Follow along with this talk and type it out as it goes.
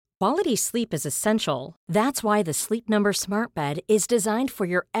Quality sleep is essential. That's why the Sleep Number Smart Bed is designed for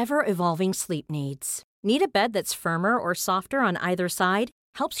your ever-evolving sleep needs. Need a bed that's firmer or softer on either side?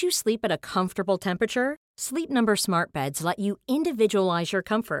 Helps you sleep at a comfortable temperature? Sleep Number Smart Beds let you individualize your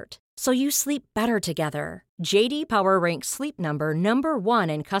comfort, so you sleep better together. J.D. Power ranks Sleep Number number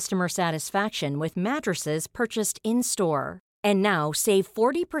 1 in customer satisfaction with mattresses purchased in-store. And now, save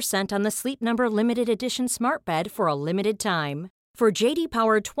 40% on the Sleep Number Limited Edition Smart Bed for a limited time. For J.D.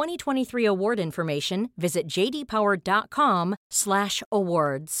 Power 2023 award information, visit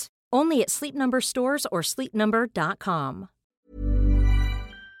jdpower.com/awards. Only at Sleep Number stores or sleepnumber.com.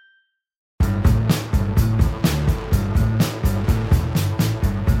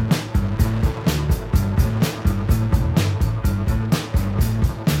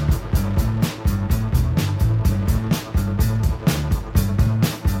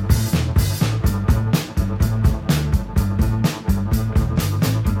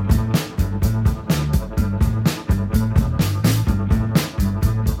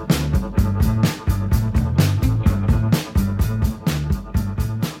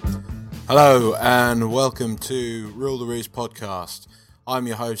 Hello and welcome to Rule the Roost podcast. I'm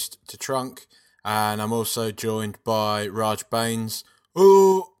your host, Trunk, and I'm also joined by Raj Baines.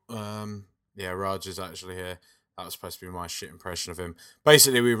 Raj is actually here. That was supposed to be my shit impression of him.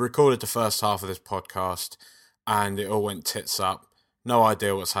 Basically, we recorded the first half of this podcast and it all went tits up. No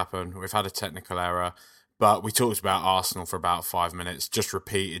idea what's happened. We've had a technical error, but we talked about Arsenal for about 5 minutes, just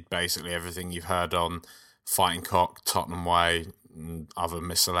repeated basically everything you've heard on Fighting Cock, Tottenham Way, and other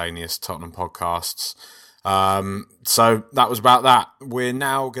miscellaneous Tottenham podcasts. So that was about that. We're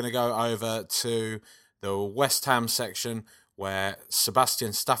now going to go over to the West Ham section where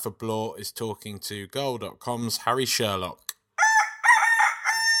Sebastian Stafford-Blore is talking to Goal.com's Harry Sherlock.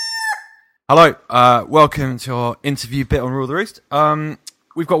 Hello, welcome to our interview bit on Rule the Roost.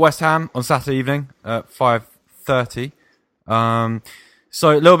 We've got West Ham on Saturday evening at 5:30.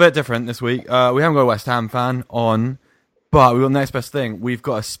 So a little bit different this week. We haven't got a West Ham fan on, but we've got the next best thing. We've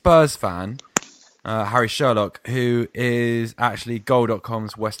got a Spurs fan, Harry Sherlock, who is actually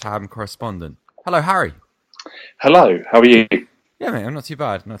Goal.com's West Ham correspondent. Hello, Harry. Hello, how are you? Yeah, mate, I'm not too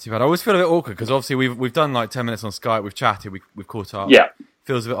bad. I always feel a bit awkward because obviously we've done like 10 minutes on Skype, we've chatted, we've caught up. Yeah.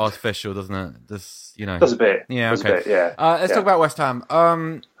 Feels a bit artificial, doesn't it? Does a bit. Yeah, Does okay. a bit, yeah. Let's talk about West Ham.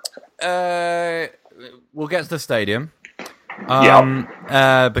 We'll get to the stadium.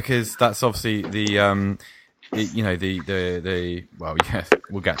 Because that's obviously we'll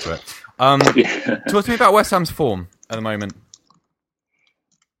get to it. Talk to me about West Ham's form at the moment.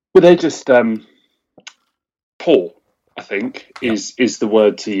 Well, they're just poor, I think, is the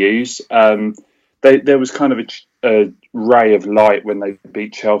word to use. There was kind of a ray of light when they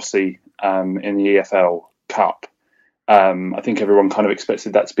beat Chelsea in the EFL Cup. I think everyone kind of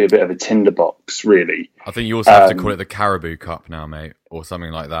expected that to be a bit of a tinderbox, really. I think you also have to call it the Caribou Cup now, mate, or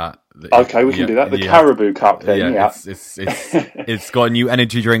something like that. Okay, we can do that. The Caribou Cup, then. Yeah. It's got a new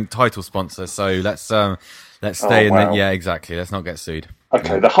energy drink title sponsor, so let's stay in that. Yeah, exactly. Let's not get sued.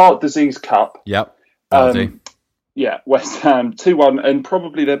 Okay, the Heart Disease Cup. Yep. Yeah, West Ham 2-1, and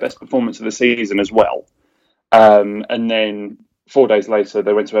probably their best performance of the season as well. And then 4 days later,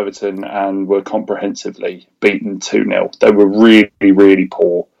 they went to Everton and were comprehensively beaten 2-0. They were really, really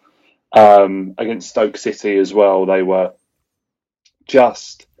poor. Against Stoke City as well, they were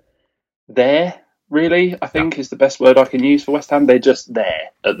just there, really, I think is the best word I can use for West Ham. They're just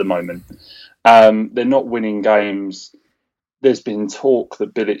there at the moment. They're not winning games. There's been talk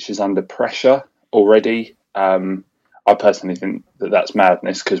that Bilic is under pressure already. I personally think that that's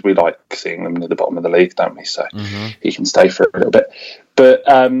madness because we like seeing them near the bottom of the league, don't we? So he can stay for a little bit. But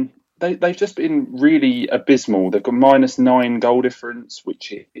they've just been really abysmal. They've got -9 goal difference,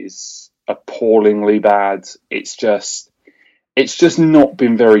 which is appallingly bad. It's just not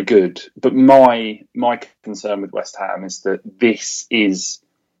been very good. But my concern with West Ham is that this is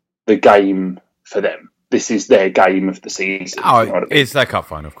the game for them. This is their game of the season. Oh, you know it's their cup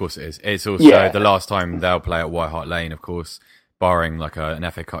final, of course it is. It's also the last time they'll play at White Hart Lane, of course, barring like an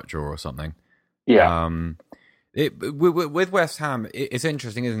FA Cup draw or something. Yeah. With West Ham, it's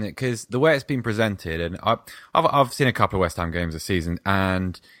interesting, isn't it? Because the way it's been presented, and I've seen a couple of West Ham games this season,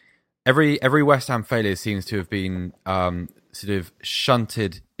 and every West Ham failure seems to have been sort of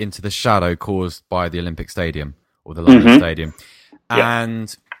shunted into the shadow caused by the Olympic Stadium or the London Stadium,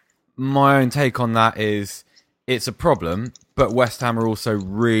 and my own take on that is it's a problem, but West Ham are also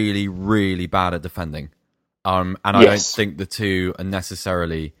really, really bad at defending. And I don't think the two are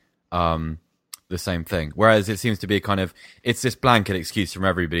necessarily the same thing. Whereas it seems to be it's this blanket excuse from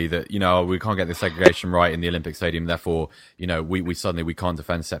everybody that, we can't get the segregation right in the Olympic Stadium, therefore, we suddenly we can't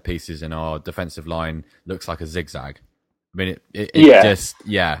defend set pieces and our defensive line looks like a zigzag. I mean, just,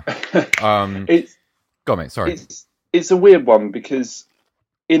 yeah. Go on, mate, sorry. It's a weird one because,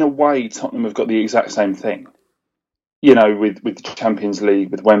 in a way, Tottenham have got the exact same thing. With the Champions League,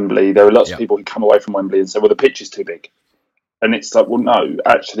 with Wembley, there are lots of people who come away from Wembley and say, well, the pitch is too big. And it's like, well, no,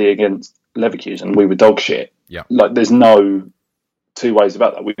 actually against Leverkusen, we were dog shit. Yeah. Like, there's no two ways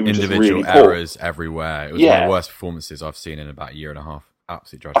about that. We were individual just really errors everywhere. It was one of the worst performances I've seen in about a year and a half.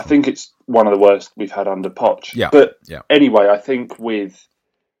 Absolutely dreadful. I think it's one of the worst we've had under Poch. Yeah. But anyway, I think with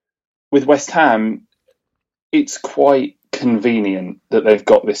West Ham, it's quite convenient that they've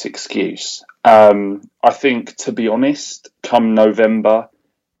got this excuse. I think, to be honest, come November,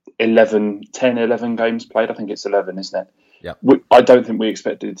 11 games played. I think it's 11, isn't it? Yeah. I don't think we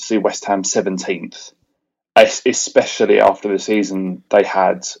expected to see West Ham 17th, especially after the season they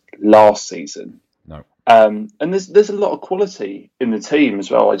had last season. No. And there's a lot of quality in the team as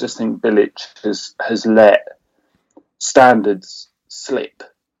well. I just think Bilic has let standards slip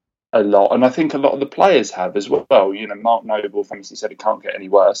a lot, and I think a lot of the players have as well. Mark Noble famously said it can't get any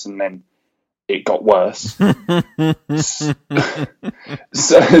worse, and then it got worse. so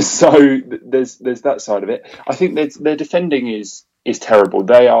there's that side of it. I think their defending is terrible.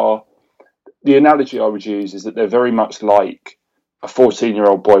 The analogy I would use is that they're very much like a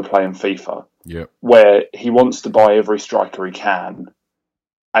 14-year-old boy playing FIFA, where he wants to buy every striker he can,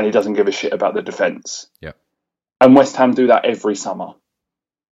 and he doesn't give a shit about the defence. And West Ham do that every summer.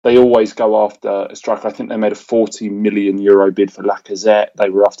 They always go after a striker. I think they made a €40 million bid for Lacazette.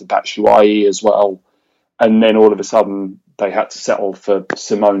 They were after Batshuayi as well. And then all of a sudden, they had to settle for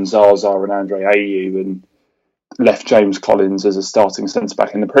Simone Zaza and Andre Ayew and left James Collins as a starting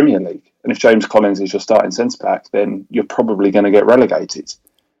centre-back in the Premier League. And if James Collins is your starting centre-back, then you're probably going to get relegated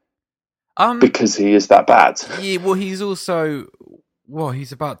because he is that bad. Yeah, well, he's also...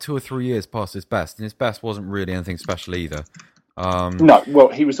 he's about 2 or 3 years past his best, and his best wasn't really anything special either. No, well,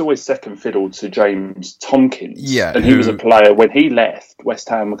 he was always second fiddle to James Tompkins. Yeah. And he was a player, when he left, West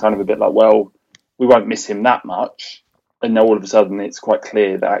Ham were kind of a bit like, well, we won't miss him that much. And now all of a sudden it's quite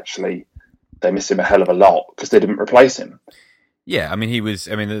clear that actually they miss him a hell of a lot because they didn't replace him. Yeah, I mean,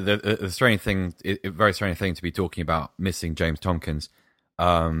 the strange thing, a very strange thing to be talking about missing James Tompkins,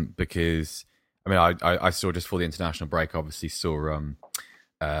 because, I mean, I saw just for the international break, obviously saw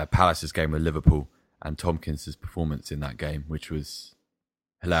Palace's game with Liverpool, and Tompkins' performance in that game, which was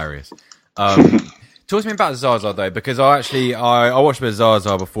hilarious. Talk to me about Zaza, though, because I watched a bit of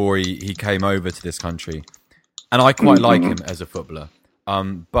Zaza before he came over to this country, and I quite like him as a footballer.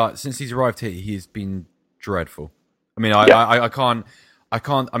 But since he's arrived here, he's been dreadful. I mean, I can't.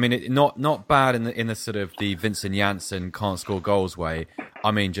 I mean, not bad in the sort of the Vincent Janssen can't score goals way.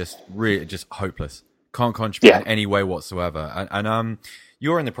 I mean, just hopeless. Can't contribute in any way whatsoever. And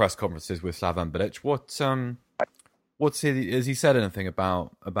you're in the press conferences with Slaven Bilic. Has he said anything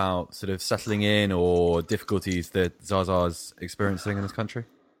about sort of settling in or difficulties that Zaza's experiencing in this country?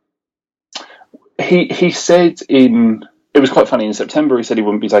 He said it was quite funny, in September he said he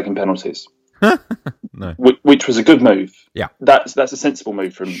wouldn't be taking penalties. No. Which was a good move. Yeah. That's a sensible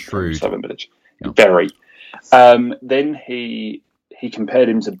move from Slaven Bilic. Yeah. Very. Then he compared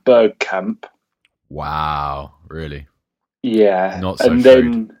him to Bergkamp. Wow, really? Yeah. Not so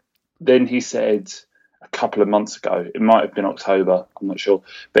and then he said a couple of months ago, it might have been October, I'm not sure,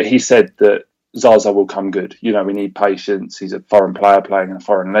 but he said that Zaza will come good. We need patience. He's a foreign player playing in a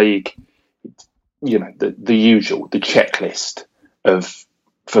foreign league. The usual, the checklist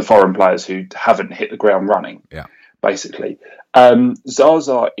for foreign players who haven't hit the ground running. Yeah. Basically.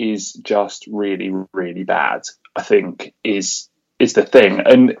 Zaza is just really, really bad, I think, is the thing.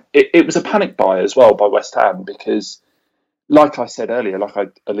 And it was a panic buy as well by West Ham because, like I said earlier, like I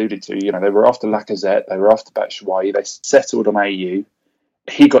alluded to, they were after Lacazette, they were after Batshuayi, they settled on Ayew.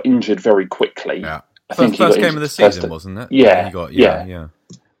 He got injured very quickly. Yeah. I think first game of the season, wasn't it? Yeah.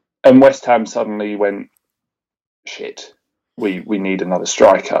 And West Ham suddenly went, shit, we need another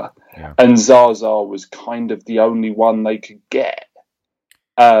striker. Yeah. And Zaza was kind of the only one they could get.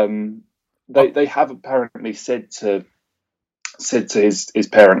 They have apparently said to his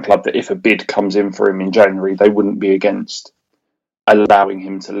parent club that if a bid comes in for him in January, they wouldn't be against allowing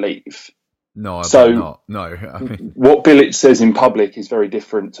him to leave. No, I bet not. No, I mean, what Bilic says in public is very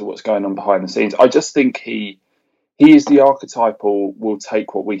different to what's going on behind the scenes. I just think he is the archetypal, we'll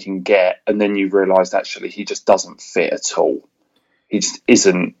take what we can get, and then you realise actually he just doesn't fit at all. He just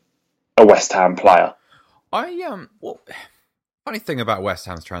isn't a West Ham player. Funny thing about West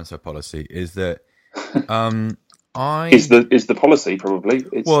Ham's transfer policy is that Is the policy probably?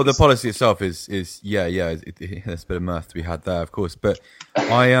 The policy itself is there's a bit of mirth to be had there, of course. But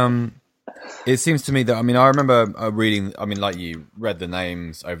it seems to me that I remember reading. Like you read the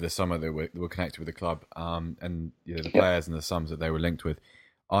names over the summer that were connected with the club, and the players and the sums that they were linked with.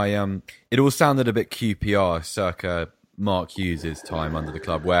 It all sounded a bit QPR, circa Mark Hughes' time under the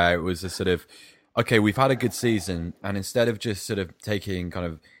club, where it was a sort of, okay, we've had a good season, and instead of just sort of making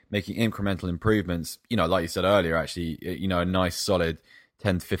incremental improvements, like you said earlier, actually, a nice solid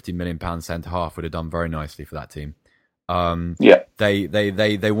 10 to 50 million pound centre half would have done very nicely for that team.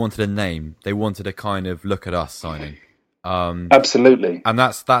 They wanted a name. They wanted a kind of look at us signing. Absolutely. And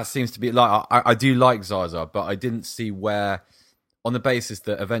that seems to be like, I do like Zaza, but I didn't see where, on the basis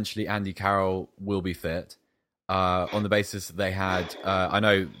that eventually Andy Carroll will be fit, on the basis that they had, I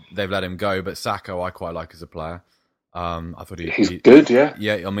know they've let him go, but Sacco I quite like as a player. I thought he's good, yeah.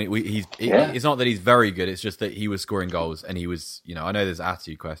 Yeah, it's not that he's very good, it's just that he was scoring goals and he was, I know there's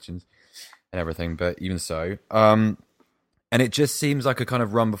attitude questions and everything, but even so. And it just seems like a kind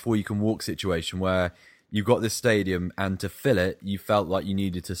of run before you can walk situation where you've got this stadium and to fill it, you felt like you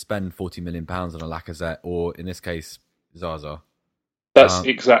needed to spend £40 million on a Lacazette or, in this case, Zaza. That's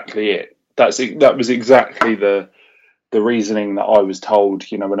exactly it. That was exactly the reasoning that I was told,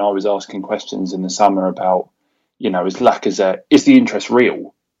 when I was asking questions in the summer about, is Lacazette, is the interest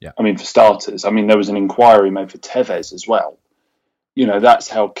real? Yeah. For starters, there was an inquiry made for Tevez as well. That's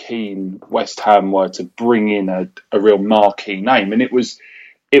how keen West Ham were to bring in a real marquee name. And it was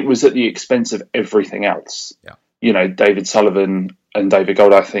at the expense of everything else. Yeah. David Sullivan and David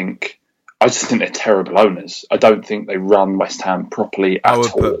Gold, I just think they're terrible owners. I don't think they run West Ham properly at all. I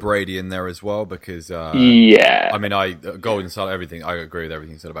would put Brady in there as well because... Gold and Sullivan, everything. I agree with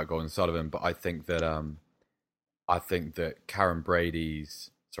everything you said about Gold and Sullivan, but I think that Karen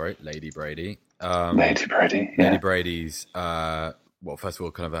Brady's... Sorry, Lady Brady. Lady Brady, yeah. Lady Brady's... first of all,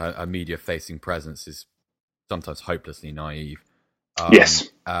 kind of a media-facing presence is sometimes hopelessly naive. Yes.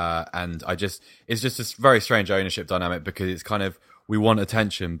 And it's just a very strange ownership dynamic because it's kind of, we want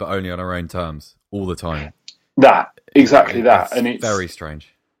attention, but only on our own terms all the time. Exactly that. And it's very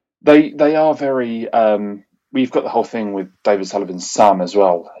strange. They are very, we've got the whole thing with David Sullivan's son as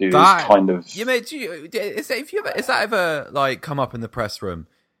well, who's kind of... Is that ever like come up in the press room?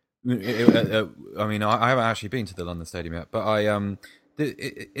 I haven't actually been to the London Stadium yet, but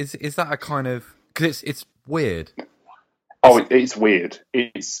is that a kind of, because it's weird. Oh, it's weird.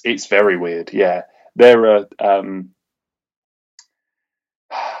 It's very weird. Yeah, there are.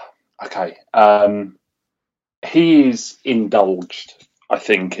 Okay. He is indulged, I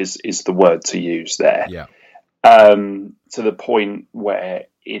think is the word to use there. Yeah. To the point where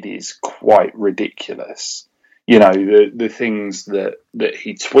it is quite ridiculous. The things that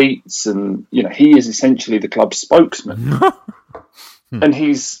he tweets, and he is essentially the club's spokesman. And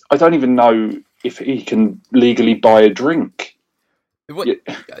I don't even know if he can legally buy a drink.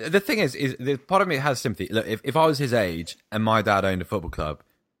 The thing is part of me has sympathy. Look, if I was his age and my dad owned a football club,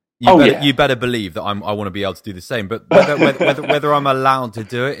 you better believe that I want to be able to do the same. But whether I'm allowed to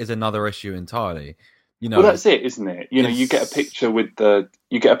do it is another issue entirely. Well, that's it, isn't it? You get a picture with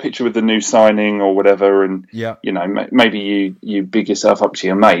the new signing or whatever, and maybe you big yourself up to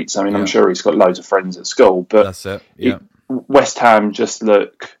your mates. I'm sure he's got loads of friends at school, but that's it. Yeah. West Ham just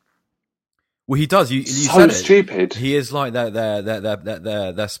look. Well, he does. You so said it. Stupid. He is like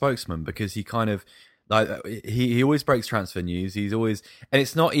their spokesman because he kind of like he always breaks transfer news. He's always, and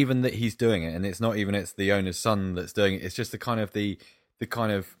it's not even that he's doing it, and it's not even it's the owner's son that's doing it. It's just the kind of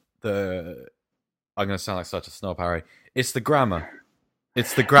I'm going to sound like such a snob, Harry. It's the grammar.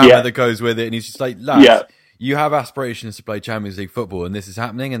 It's the grammar that goes with it, and he's just like, lads, you have aspirations to play Champions League football, and this is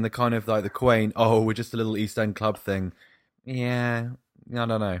happening, and the kind of like the quaint, we're just a little East End club thing. Yeah, I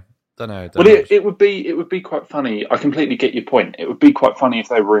don't know. Well, it would be quite funny. I completely get your point. It would be quite funny if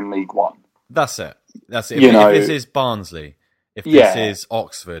they were in League One. That's it. If this is Barnsley, if this is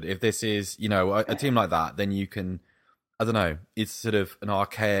Oxford, if this is a team like that, then you can. I don't know. It's sort of an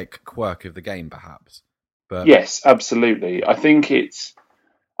archaic quirk of the game, perhaps. But yes, absolutely. I think it's.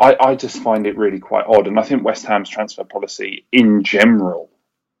 I just find it really quite odd, and I think West Ham's transfer policy in general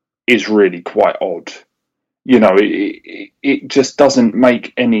is really quite odd. It just doesn't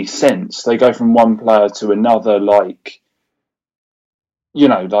make any sense. They go from one player to another, like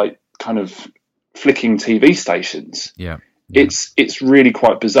kind of flicking TV stations. Yeah. It's really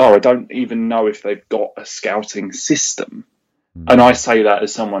quite bizarre. I don't even know if they've got a scouting system. And I say that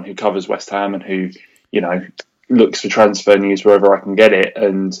as someone who covers West Ham and who, looks for transfer news wherever I can get it.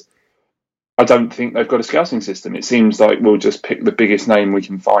 And I don't think they've got a scouting system. It seems like we'll just pick the biggest name we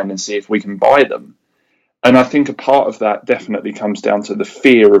can find and see if we can buy them. And I think a part of that definitely comes down to the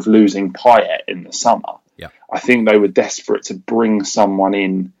fear of losing Payet in the summer. Yeah. I think they were desperate to bring someone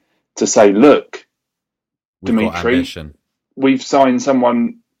in to say, look, We've got Dimitri, ambition. we've signed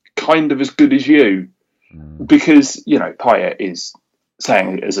someone kind of as good as you. Because, Payet is,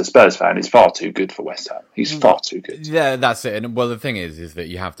 saying as a Spurs fan, is far too good for West Ham. He's far too good. Yeah, that's it. And well, the thing is that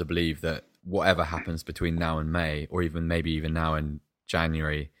you have to believe that whatever happens between now and May, or maybe even now and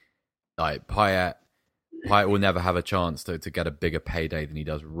January, like Payet will never have a chance to get a bigger payday than he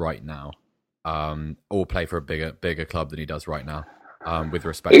does right now, or play for a bigger club than he does right now. With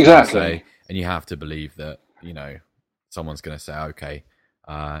respect, exactly. And you have to believe that someone's going to say, okay.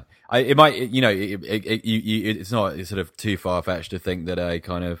 It might, it's not sort of too far fetched to think that a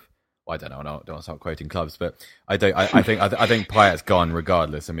kind of, I don't know, I don't want to start quoting clubs, but I think Payet's gone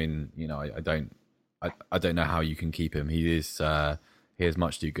regardless. I mean, I don't know how you can keep him. He is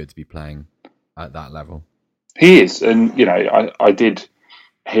much too good to be playing at that level. He is, and I did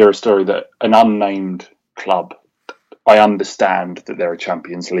hear a story that an unnamed club. I understand that they're a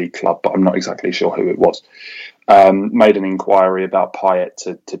Champions League club, but I'm not exactly sure who it was. Made an inquiry about Payet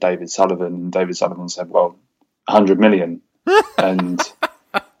to David Sullivan, and David Sullivan said, "Well, 100 million," and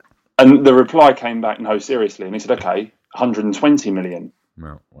the reply came back, "No, seriously," and he said, "Okay, 120 million."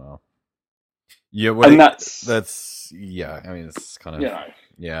 Well, yeah, well, and that's yeah. I mean, it's kind of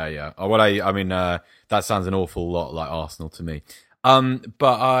yeah. I mean, that sounds an awful lot like Arsenal to me.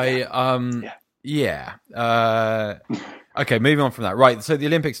 Okay, moving on from that. Right, so the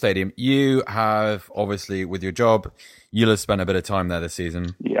Olympic Stadium, you have, obviously, with your job, you'll have spent a bit of time there this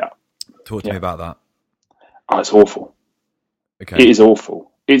season. Yeah. Talk to me about that. Oh, it's awful. Okay. It is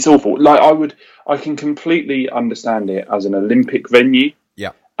awful. It's awful. Like, I can completely understand it as an Olympic venue.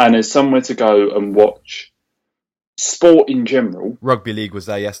 Yeah. And as somewhere to go and watch sport in general. Rugby League was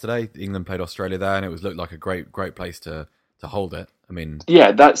there yesterday. England played Australia there, and it looked like a great place to hold it. I mean,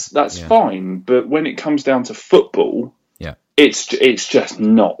 yeah, that's fine. But when it comes down to football, it's just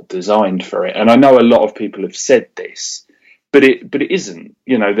not designed for it. And I know a lot of people have said this, but it isn't.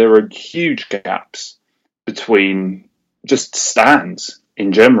 There are huge gaps between just stands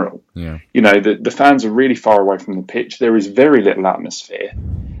in general. Yeah. The fans are really far away from the pitch. There is very little atmosphere,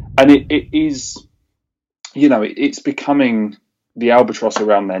 and it is, it's becoming the albatross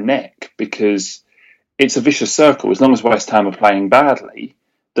around their neck, because it's a vicious circle. As long as West Ham are playing badly,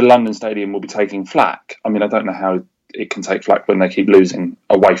 the London Stadium will be taking flack. I mean, I don't know how it can take flack when they keep losing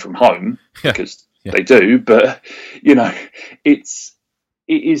away from home, because they do. But, it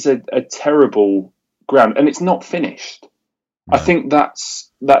is a terrible ground, and it's not finished. No. I think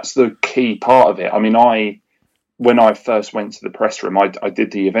that's the key part of it. I mean, when I first went to the press room, I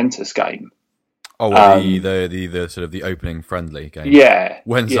did the Juventus game. Oh, the sort of the opening friendly game. Yeah.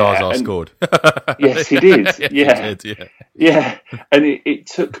 When Zaza scored. Yes, he did. Yeah. He did, yeah. And it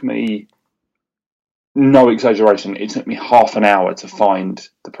took me, no exaggeration, it took me half an hour to find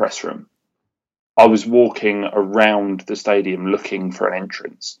the press room. I was walking around the stadium looking for an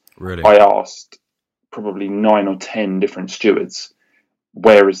entrance. Really? I asked probably 9 or 10 different stewards,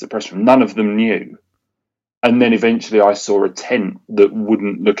 where is the press room? None of them knew. And then eventually I saw a tent that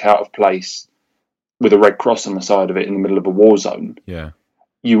wouldn't look out of place, with a red cross on the side of it in the middle of a war zone. Yeah.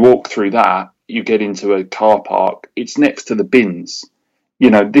 You walk through that, you get into a car park. It's next to the bins.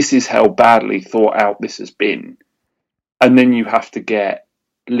 This is how badly thought out this has been. And then you have to get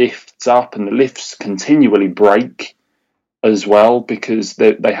lifts up, and the lifts continually break as well, because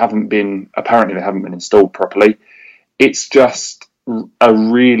they haven't been installed properly. It's just a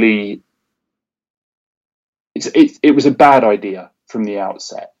really... It was a bad idea from the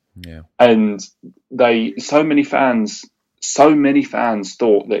outset. Yeah. And so many fans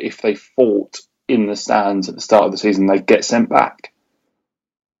thought that if they fought in the stands at the start of the season, they'd get sent back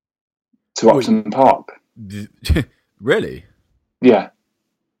to Upton Park. Really? Yeah.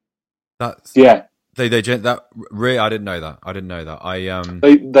 That's yeah. They that really, I didn't know that.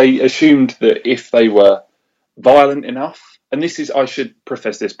 They assumed that if they were violent enough, and I should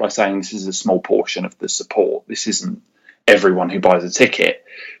preface this by saying this is a small portion of the support. This isn't everyone who buys a ticket.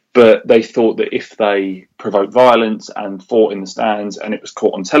 But they thought that if they provoked violence and fought in the stands, and it was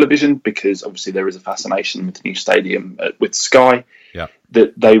caught on television, because obviously there is a fascination with the new stadium with Sky,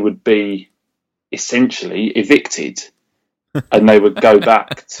 that they would be essentially evicted, and they would go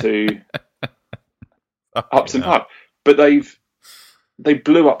back to Upton Park. But they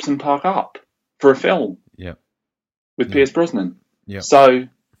blew Upton Park up for a film with Pierce Brosnan. Yeah. So,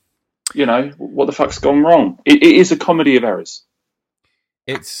 what the fuck's gone wrong? It is a comedy of errors.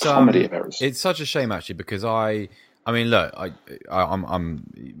 It's comedy of errors. It's such a shame, actually, because I I mean, look,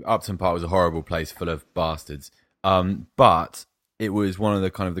 I'm Upton Park was a horrible place full of bastards, but it was one of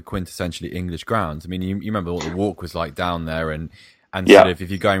the kind of the quintessentially English grounds. I mean, you remember what the walk was like down there, and sort of if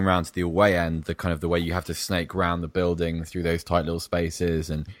you're going round to the away end, the kind of the way you have to snake round the building through those tight little spaces,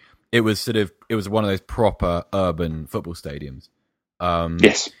 and it was one of those proper urban football stadiums.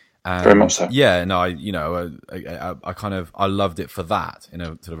 Yes. Very much so. Yeah, no, I loved it for that in a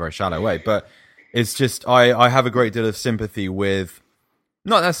sort of very shallow way, but it's just I have a great deal of sympathy with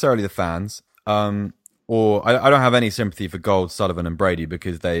not necessarily the fans, or I don't have any sympathy for Gold, Sullivan, and Brady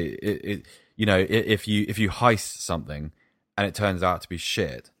because if you heist something and it turns out to be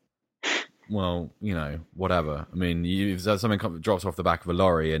shit, well, whatever. I mean, if something drops off the back of a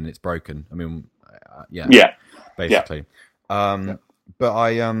lorry and it's broken, I mean, basically. Yeah. But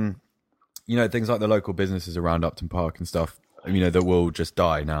things like the local businesses around Upton Park and stuff, that will just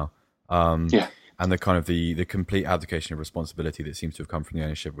die now. And the kind of the complete abdication of responsibility that seems to have come from the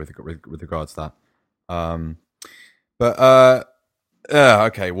ownership with regards to that.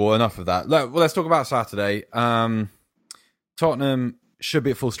 Okay, well, enough of that. Let's talk about Saturday. Tottenham should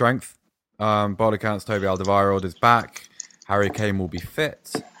be at full strength. By all accounts, Toby Alderweireld is back. Harry Kane will be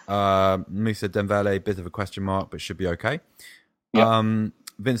fit. Moussa Dembele, bit of a question mark, but should be okay. Yep.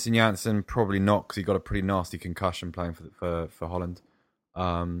 Vincent Janssen probably not because he got a pretty nasty concussion playing for Holland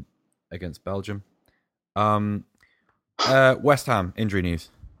against Belgium. West Ham injury news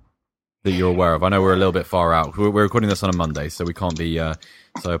that you're aware of. I know we're a little bit far out. We're recording this on a Monday, so we can't be.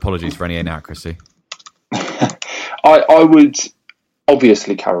 So apologies for any inaccuracy. I would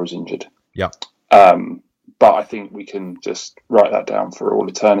obviously Carroll's injured. Yeah. But I think we can just write that down for all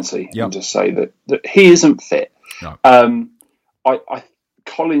eternity and just say that he isn't fit. No.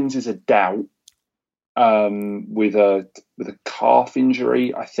 Collins is a doubt with a calf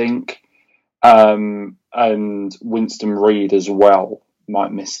injury, I think, and Winston Reid as well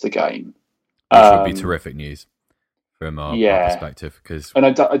might miss the game. Which would be terrific news from our perspective. And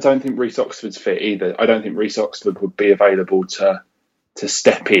I don't think Reece Oxford's fit either. I don't think Reece Oxford would be available to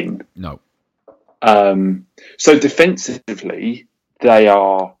step in. No. So defensively, they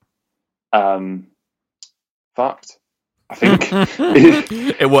are fucked. I think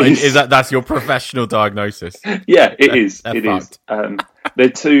that's your professional diagnosis. Yeah, it is. It is. Their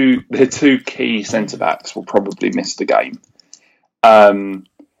two key centre backs will probably miss the game, and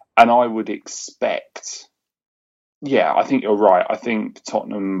I would expect. Yeah, I think you're right. I think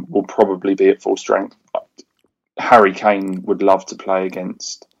Tottenham will probably be at full strength. Harry Kane would love to play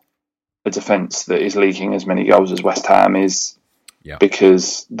against a defence that is leaking as many goals as West Ham is,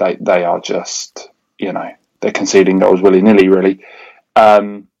 because they are just they're conceding goals willy-nilly, really.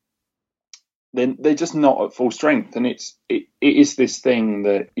 Then they're just not at full strength. And it is this thing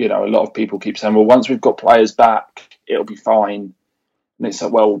that, a lot of people keep saying, well, once we've got players back, it'll be fine. And it's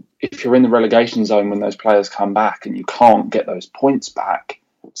like, well, if you're in the relegation zone when those players come back and you can't get those points back,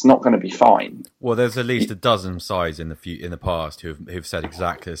 it's not going to be fine. Well, there's at least a dozen sides in the past who've said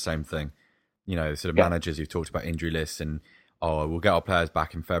exactly the same thing. Sort of managers who've talked about injury lists and, we'll get our players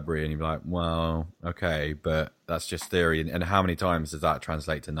back in February, and you're like, well, okay, but that's just theory. And how many times does that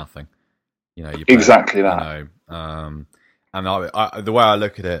translate to nothing? Exactly that. And the way I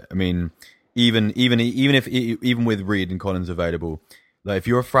look at it, I mean, even with Reid and Collins available, like if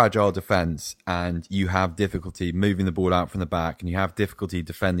you're a fragile defence and you have difficulty moving the ball out from the back, and you have difficulty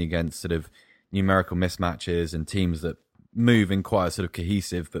defending against sort of numerical mismatches and teams that move in quite a sort of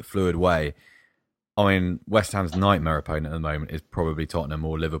cohesive but fluid way. I mean, West Ham's nightmare opponent at the moment is probably Tottenham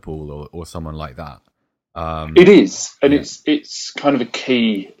or Liverpool or someone like that. It is, and it's kind of a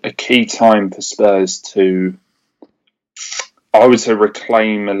key time for Spurs to, I would say,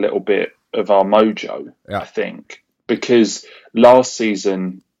 reclaim a little bit of our mojo. I think, because last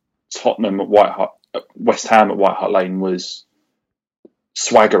season Tottenham at West Ham at White Hart Lane was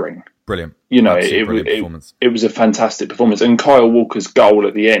swaggering. Brilliant. Brilliant performance. It was a fantastic performance, and Kyle Walker's goal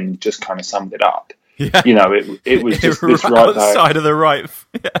at the end just kind of summed it up. Yeah. It was just this right side of the right.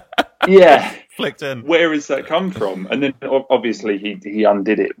 Yeah. Flicked in. Where has that come from? And then obviously he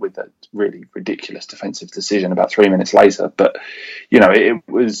undid it with a really ridiculous defensive decision about 3 minutes later. But it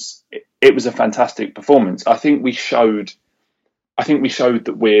was a fantastic performance. I think we showed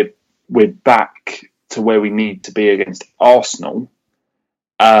that we're back to where we need to be against Arsenal.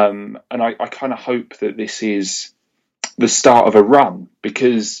 And I kind of hope that this is the start of a run,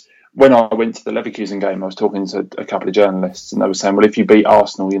 because when I went to the Leverkusen game, I was talking to a couple of journalists, and they were saying, well, if you beat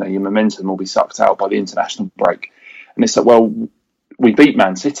Arsenal, your momentum will be sucked out by the international break. And it's like, well, we beat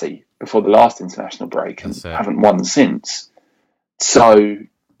Man City before the last international break and haven't won since. So,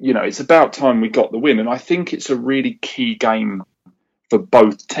 it's about time we got the win. And I think it's a really key game for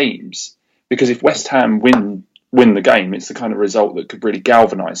both teams, because if West Ham win the game, it's the kind of result that could really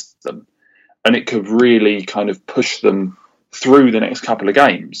galvanise them, and it could really kind of push them through the next couple of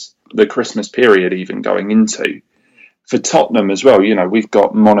games, the Christmas period even going into. For Tottenham as well, we've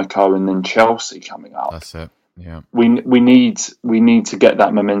got Monaco and then Chelsea coming up. That's it. Yeah, we need to get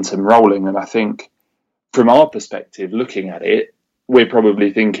that momentum rolling, and I think from our perspective, looking at it, we're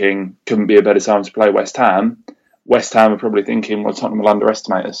probably thinking couldn't be a better time to play West Ham. West Ham are probably thinking, well, Tottenham will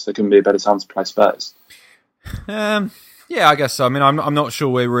underestimate us. There couldn't be a better time to play Spurs. Yeah, I guess so. I mean, I'm not sure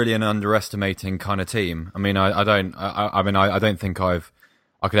we're really an underestimating kind of team. I mean, I don't think I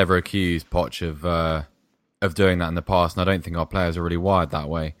could ever accuse Poch of doing that in the past, and I don't think our players are really wired that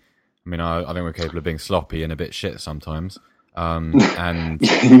way. I mean, I think we're capable of being sloppy and a bit shit sometimes. And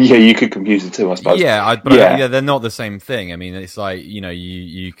yeah, you could confuse the two, I suppose. Yeah, but they're not the same thing. I mean, it's like,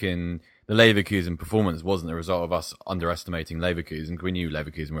 you can. The Leverkusen performance wasn't the result of us underestimating Leverkusen. We knew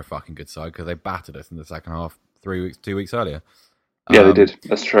Leverkusen were a fucking good side because they battered us in the second half 2 weeks earlier. Yeah, they did.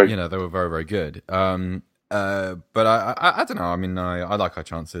 That's true. They were very, very good. But I don't know. I mean, I like our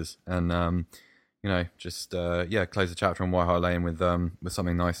chances, and close the chapter on White Hart Lane with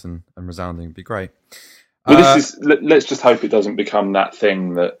something nice and resounding would be great. Well, let's just hope it doesn't become that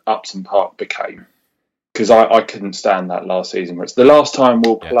thing that Upton Park became, because I couldn't stand that last season. Where it's the last time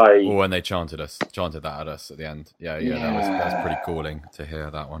we'll play. Or when they chanted that at us at the end. Yeah. That was pretty galling to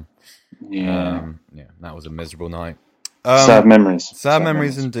hear that one. Yeah, that was a miserable night. Sad memories. Sad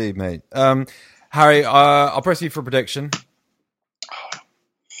memories indeed, mate. Harry, I'll press you for a prediction.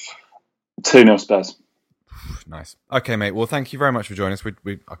 2-0 Spurs. Nice. Okay, mate. Well, thank you very much for joining us.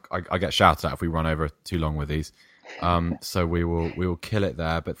 I get shouted at if we run over too long with these. So we will kill it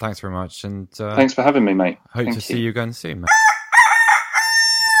there. But thanks very much, and thanks for having me, mate. Hope to see you again soon, mate.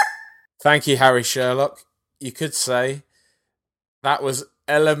 Thank you, Harry Sherlock. You could say that was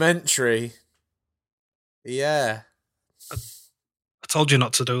elementary. Yeah. I told you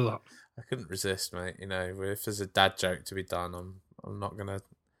not to do that. I couldn't resist, mate. If there's a dad joke to be done, I'm not gonna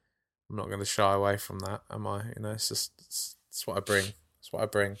shy away from that, am I? It's what I bring. It's what I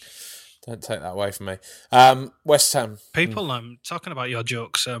bring. Don't take that away from me. West Ham. People, talking about your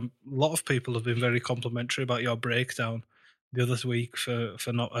jokes, a lot of people have been very complimentary about your breakdown the other week for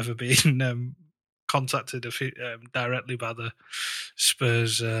not ever being contacted directly by the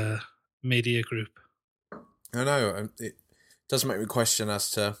Spurs media group. I know. It does make me question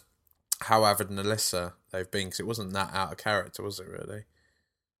as to how avid and Alyssa they've been, because it wasn't that out of character, was it, really?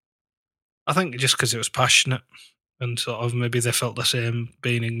 I think just because it was passionate, and sort of maybe they felt the same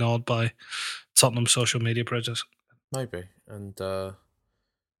being ignored by Tottenham social media presence. Maybe, and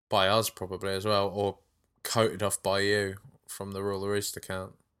by us probably as well, or coated off by you from the Rule the Roost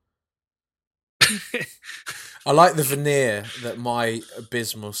account. I like the veneer that my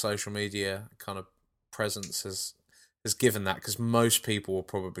abysmal social media kind of presence has given that, because most people will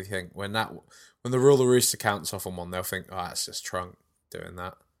probably think when the Rule the Roost account's off on one, they'll think, oh, it's just Trunk doing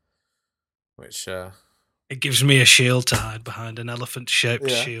that. Which it gives me a shield to hide behind, an elephant-shaped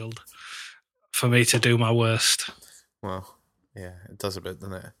shield for me to do my worst. Well, yeah, it does a bit,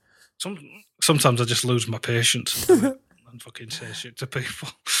 doesn't it? Sometimes I just lose my patience and fucking say shit to people.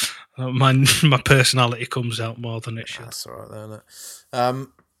 My personality comes out more than it should. That's all right, then, isn't it?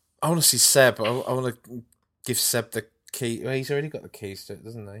 I want to see Seb. I want to give Seb the key. Well, he's already got the keys to it,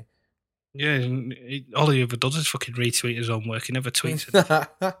 doesn't he? Yeah, all he ever does is fucking retweet his own work. He never tweets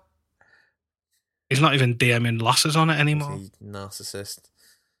it. He's not even DMing lasses on it anymore. He's a narcissist.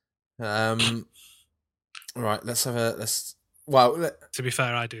 Right, to be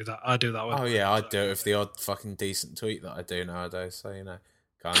fair, I do that. I do that. Oh yeah, I'd do it with the odd fucking decent tweet that I do nowadays. So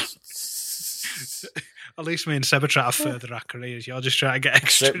can't. At least me and Seb are trying to further our careers. You're just trying to get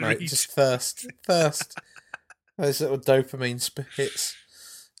extra. Mate, just thirst. Those little dopamine hits.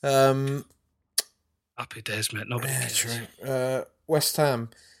 Happy days, mate. Nobody cares. True. West Ham.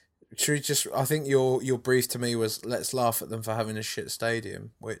 Should we just? I think your brief to me was, let's laugh at them for having a shit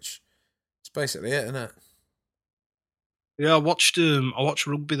stadium, which is basically it, isn't it? Yeah, I watched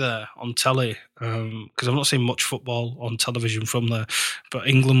rugby there on telly because I've not seen much football on television from there. But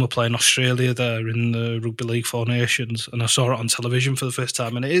England were playing Australia there in the Rugby League Four Nations, and I saw it on television for the first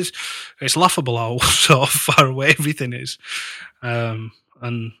time. And it's laughable how sort of far away everything is, and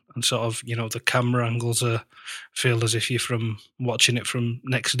sort of, the camera angles feel as if you're from watching it from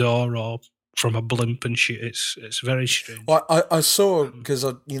next door or from a blimp and shit. It's very strange. Well, I saw, because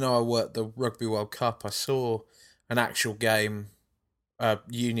I worked the Rugby World Cup. I saw an actual game,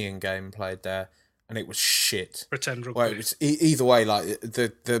 union game played there, and it was shit. Pretend rugby. Well, it was, either way, like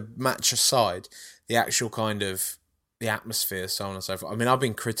the match aside, the actual kind of the atmosphere, so on and so forth. I mean, I've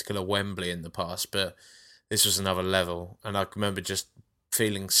been critical of Wembley in the past, but this was another level, and I remember just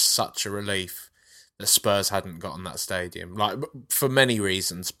feeling such a relief that Spurs hadn't gotten that stadium, like for many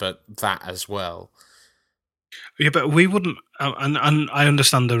reasons, but that as well. Yeah, but we wouldn't, and I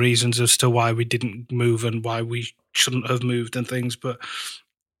understand the reasons as to why we didn't move and why we shouldn't have moved and things, but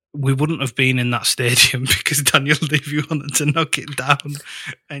we wouldn't have been in that stadium because Daniel Levy wanted to knock it down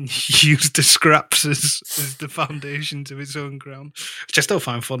and use the scraps as the foundations of its own ground, which I still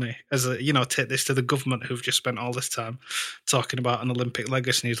find funny. As take this to the government who've just spent all this time talking about an Olympic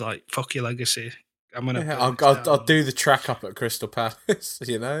legacy, and he's like, "Fuck your legacy. I'm gonna. I'll do the track up at Crystal Palace.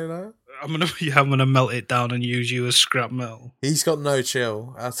 No? I'm gonna melt it down and use you as scrap metal." He's got no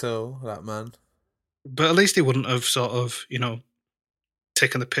chill at all, that man. But at least he wouldn't have sort of,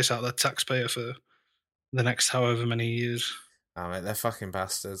 taken the piss out of the taxpayer for the next however many years. Oh, mate, they're fucking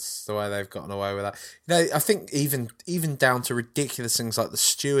bastards. The way they've gotten away with that. I think even down to ridiculous things like the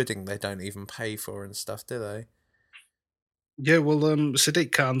stewarding, they don't even pay for and stuff, do they? Yeah, well,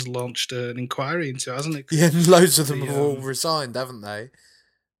 Sadiq Khan's launched an inquiry into it, hasn't it? Yeah, loads of them have all resigned, haven't they?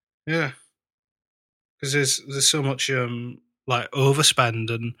 Yeah, because there's so much overspend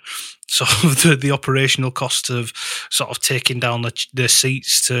and sort of the operational cost of sort of taking down the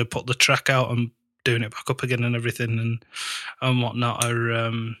seats to put the track out and doing it back up again and everything and whatnot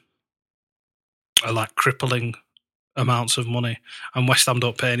are like crippling amounts of money, and West Ham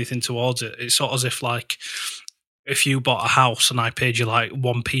don't pay anything towards it. It's sort of as if like if you bought a house and I paid you like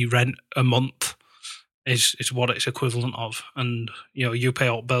 1p rent a month is what it's equivalent of, and you pay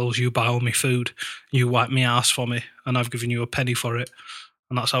all bills, you buy all my food, you wipe me ass for me, and I've given you a penny for it,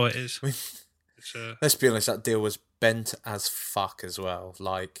 and that's how it is. Let's be honest, that deal was bent as fuck as well.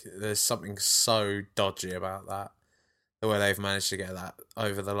 Like, there's something so dodgy about that, the way they've managed to get that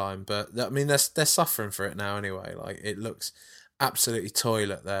over the line. But I mean, they're suffering for it now anyway. Like, it looks absolutely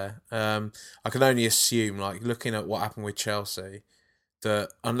toilet there. I can only assume, like, looking at what happened with Chelsea, that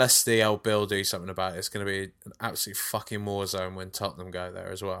unless the old Bill do something about it, it's going to be an absolute fucking war zone when Tottenham go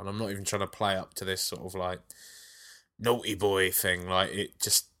there as well. And I'm not even trying to play up to this sort of like naughty boy thing. Like, it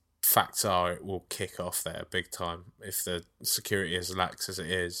just, facts are it will kick off there big time if the security is lax as it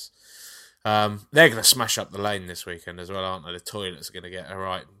is. They're going to smash up the lane this weekend as well, aren't they? The toilets are going to get a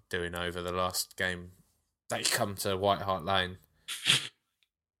right doing over the last game. They come to White Hart Lane.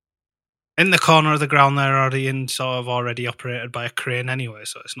 In the corner of the ground, they're already operated by a crane anyway,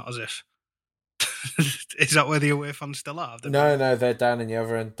 so it's not as if. Is that where the away fans still are? No, they're down in the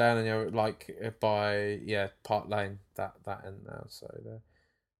other end, like by Park Lane, that end now. So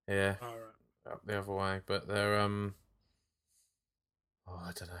they're up the other way, but they're I don't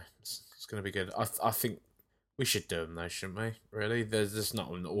know. It's going to be good. I think we should do them though, shouldn't we? Really, there's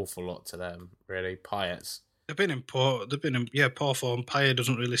not an awful lot to them really. Payet's. They've been in poor form. Payet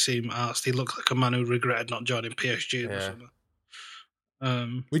doesn't really seem arsed. He looks like a man who regretted not joining PSG or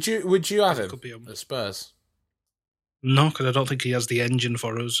something. Would you have him at Spurs? No, because I don't think he has the engine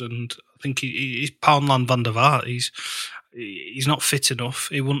for us, and I think he's Poundland Van der Vaart. He's not fit enough.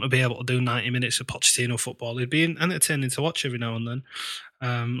 He wouldn't be able to do 90 minutes of Pochettino football. He'd be entertaining to watch every now and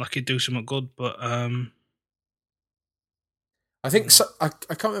then, like he'd do something good. But I think so, I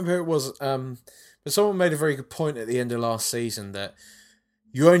can't remember who it was. But someone made a very good point at the end of last season that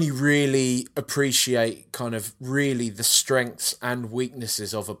you only really appreciate kind of really the strengths and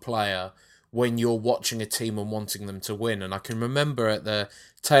weaknesses of a player when you're watching a team and wanting them to win. And I can remember at the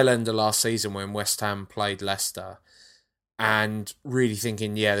tail end of last season when West Ham played Leicester and really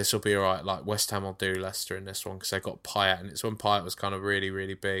thinking, this will be all right. Like, West Ham will do Leicester in this one because they got Payet, and it's when Payet was kind of really,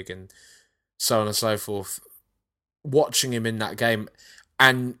 really big and so on and so forth. Watching him in that game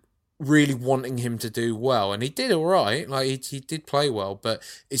and really wanting him to do well, and he did all right. Like, he did play well, but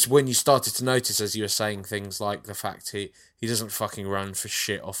it's when you started to notice, as you were saying, things like the fact he doesn't fucking run for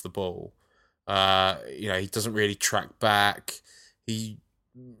shit off the ball. He doesn't really track back. He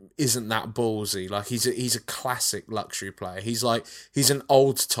isn't that ballsy. Like, he's a classic luxury player. He's an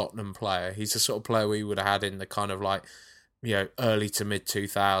old Tottenham player. He's the sort of player we would have had in the kind of like, early to mid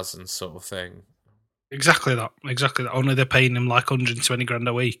 2000s sort of thing. Exactly that. Only they're paying him like 120 grand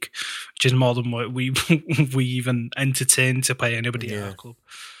a week, which is more than what we even entertain to pay anybody at our club.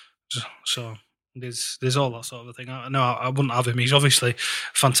 So there's all that sort of thing. I wouldn't have him. He's obviously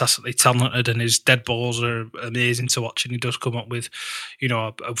fantastically talented, and his dead balls are amazing to watch, and he does come up with,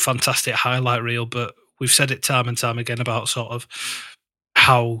 a fantastic highlight reel. But we've said it time and time again about sort of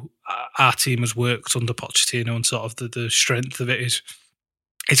how our team has worked under Pochettino, and sort of the strength of it is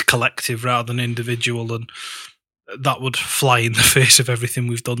is collective rather than individual, and that would fly in the face of everything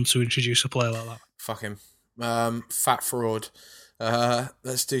we've done to introduce a player like that. Fuck him. Fat fraud.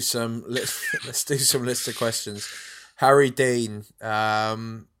 Let's do some list of questions. Harry Dean at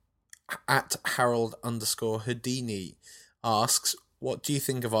Harold_Houdini asks, what do you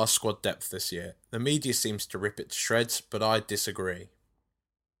think of our squad depth this year? The media seems to rip it to shreds, but I disagree.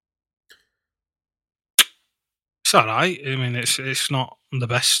 It's all right. I mean, it's not the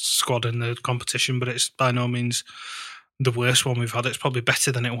best squad in the competition, but it's by no means the worst one we've had. It's probably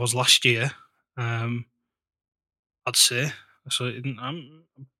better than it was last year, I'd say. So I'm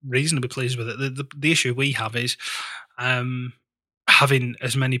reasonably pleased with it. The issue we have is having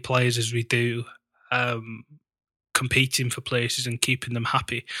as many players as we do, competing for places and keeping them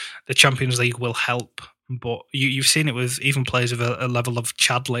happy. The Champions League will help, but you've seen it with even players of a level of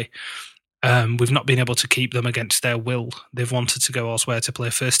Chadley. We've not been able to keep them against their will. They've wanted to go elsewhere to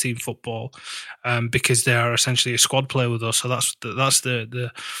play first team football because they are essentially a squad player with us. So that's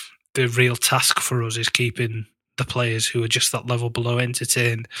the real task for us, is keeping the players who are just that level below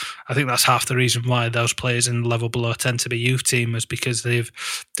entertained. I think that's half the reason why those players in the level below tend to be youth teamers, because they've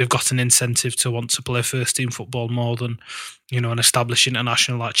got an incentive to want to play first team football more than, an established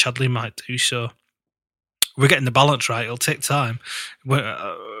international like Chadley might do. So we're getting the balance right. It'll take time.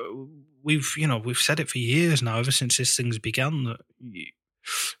 We've said it for years now, ever since this thing's began, that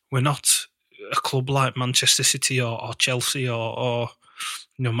we're not a club like Manchester City or Chelsea or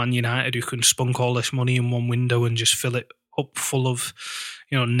Man United, who can spunk all this money in one window and just fill it up full of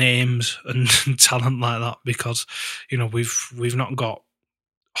names and talent like that, because we've not got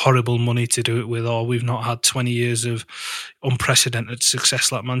horrible money to do it with, or we've not had 20 years of unprecedented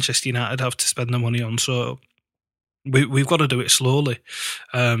success like Manchester United have to spend the money on. So we've got to do it slowly.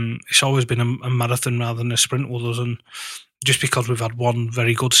 It's always been a marathon rather than a sprint with us, and just because we've had one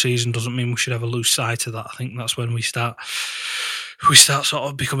very good season doesn't mean we should ever lose sight of that. I think that's when we start sort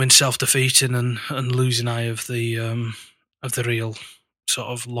of becoming self-defeating and losing eye of the real sort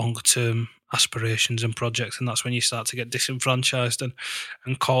of long-term aspirations and projects, and that's when you start to get disenfranchised and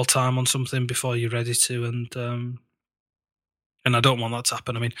call time on something before you're ready to, and I don't want that to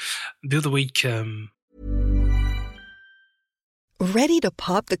happen. I mean, the other week. Ready to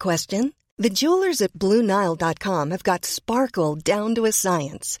pop the question? The jewelers at BlueNile.com have got sparkle down to a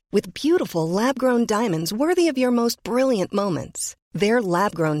science with beautiful lab-grown diamonds worthy of your most brilliant moments. Their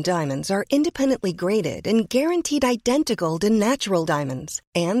lab-grown diamonds are independently graded and guaranteed identical to natural diamonds,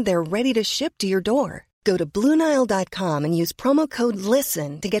 and they're ready to ship to your door. Go to BlueNile.com and use promo code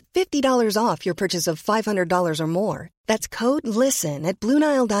LISTEN to get $50 off your purchase of $500 or more. That's code LISTEN at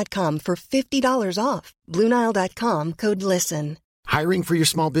BlueNile.com for $50 off. BlueNile.com, code LISTEN. Hiring for your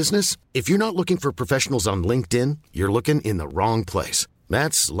small business? If you're not looking for professionals on LinkedIn, you're looking in the wrong place.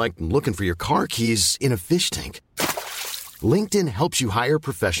 That's like looking for your car keys in a fish tank. LinkedIn helps you hire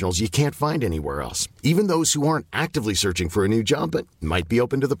professionals you can't find anywhere else, even those who aren't actively searching for a new job but might be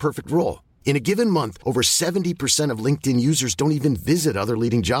open to the perfect role. In a given month, over 70% of LinkedIn users don't even visit other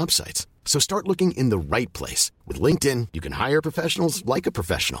leading job sites. So start looking in the right place. With LinkedIn, you can hire professionals like a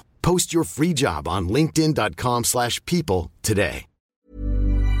professional. Post your free job on linkedin.com/people today.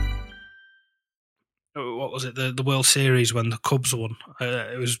 What was it? The World Series when the Cubs won.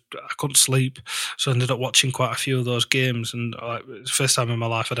 I couldn't sleep, so I ended up watching quite a few of those games. And it was the first time in my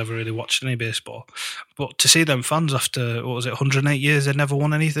life I'd ever really watched any baseball. But to see them fans after 108 years, they'd never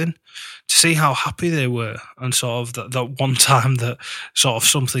won anything. To see how happy they were, and sort of that one time that sort of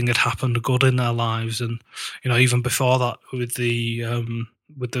something had happened good in their lives, and even before that with the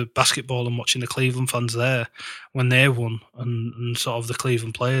basketball and watching the Cleveland fans there when they won, and sort of the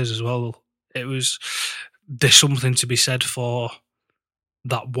Cleveland players as well. There's something to be said for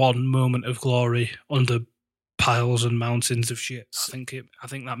that one moment of glory under piles and mountains of shit. I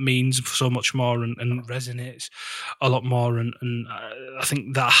think that means so much more and resonates a lot more, and I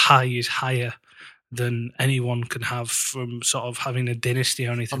think that high is higher than anyone can have from sort of having a dynasty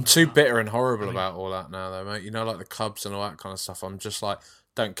or anything. I'm too bitter and horrible about all that now, though, mate. Like the clubs and all that kind of stuff. I'm just like,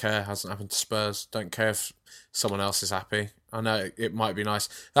 don't care. Hasn't happened to Spurs. Don't care if someone else is happy. I know it might be nice.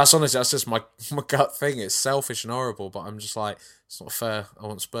 That's just my gut thing. It's selfish and horrible, but I'm just like, it's not fair. I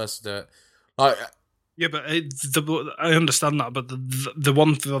want Spurs to do it. Like, yeah, but I understand that. But the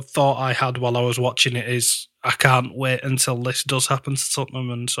one thought I had while I was watching it is, I can't wait until this does happen to Tottenham,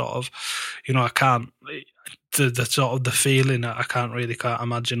 and sort of, I can't. The sort of the feeling, I can't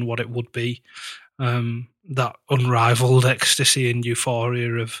imagine what it would be. That unrivaled ecstasy and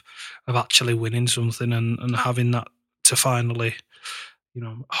euphoria of actually winning something and having that to finally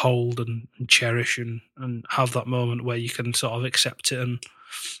hold and cherish and have that moment where you can sort of accept it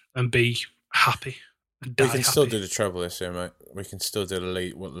and be happy. And we can still do the treble this year, mate. We can still do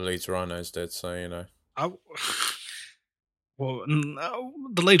what the Leeds Rhinos did. So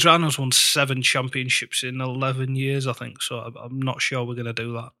the Leeds Rhinos won 7 championships in 11 years, I think. So I'm not sure we're going to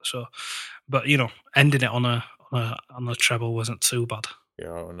do that. So, but ending it on a treble wasn't too bad.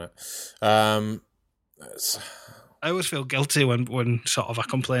 Yeah, wasn't it? I always feel guilty when sort of I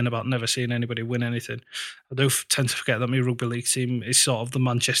complain about never seeing anybody win anything. I do tend to forget that my rugby league team is sort of the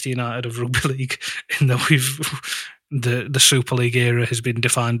Manchester United of rugby league, in that the Super League era has been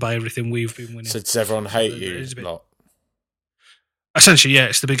defined by everything we've been winning. So does everyone hate you a lot? Essentially, yeah,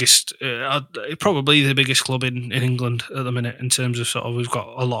 it's the biggest, probably the biggest club in England at the minute in terms of sort of we've got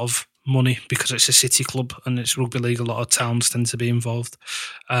a lot of money because it's a city club and it's rugby league. A lot of towns tend to be involved,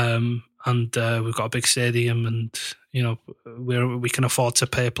 and we've got a big stadium, and we can afford to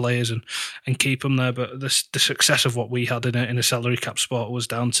pay players and keep them there. But the success of what we had in a salary cap sport was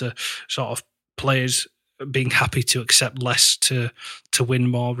down to sort of players being happy to accept less to win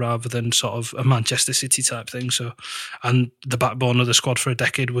more, rather than sort of a Manchester City type thing. So, and the backbone of the squad for a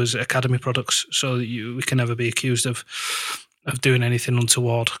decade was academy products, so that we can never be accused of doing anything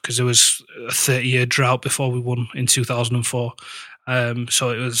untoward, because there was a 30-year drought before we won in 2004. So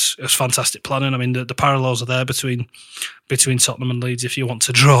it was fantastic planning. I mean, the parallels are there between Tottenham and Leeds if you want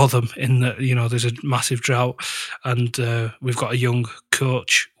to draw them. In that, there's a massive drought, and we've got a young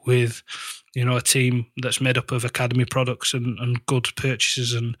coach with a team that's made up of academy products and good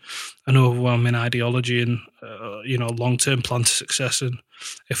purchases and an overwhelming ideology and long-term plan to success. And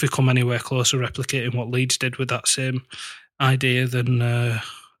if we come anywhere closer replicating what Leeds did with that same idea, then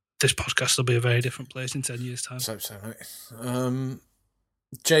this podcast will be a very different place in 10 years' time. So, mate.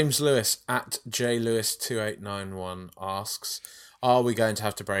 James Lewis at JLewis2891 asks, are we going to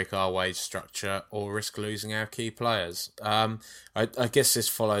have to break our wage structure or risk losing our key players? I guess this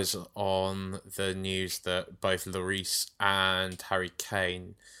follows on the news that both Lloris and Harry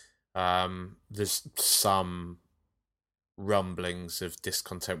Kane, there's some rumblings of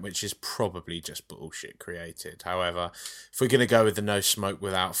discontent, which is probably just bullshit created. However, if we're going to go with the no smoke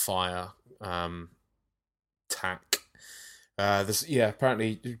without fire tack,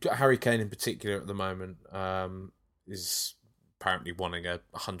 apparently Harry Kane in particular at the moment is apparently wanting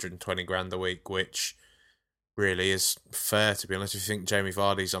 120 grand a week, which really is fair, to be honest. If you think Jamie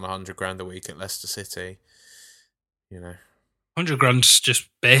Vardy's on 100 grand a week at Leicester City, 100 grand's just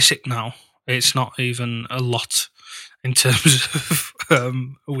basic now. It's not even a lot in terms of a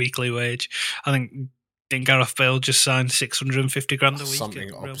weekly wage. I think, didn't Gareth Bale just sign 650 grand a week?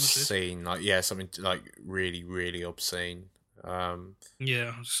 Something obscene, something like really, really obscene.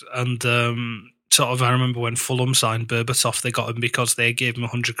 Yeah, and sort of, I remember when Fulham signed Berbatov, they got him because they gave him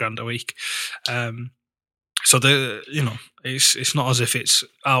 100 grand a week. So it's not as if it's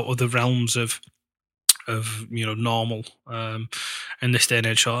out of the realms of normal in this day and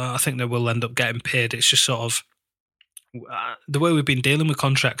age. So I think they will end up getting paid. It's just sort of the way we've been dealing with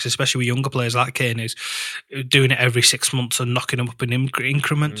contracts, especially with younger players like Kane, is doing it every 6 months and knocking them up in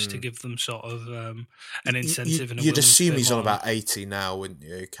increments to give them sort of an incentive. You'd assume he's on about 80 now, wouldn't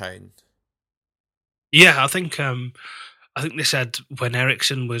you, Kane? Yeah, I think they said when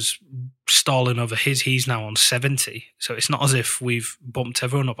Eriksen was stalling over he's now on 70. So it's not as if we've bumped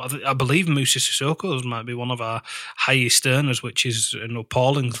everyone up. I believe Moussa Sissoko's might be one of our highest earners, which is an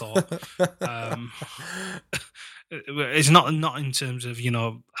appalling thought. It's not in terms of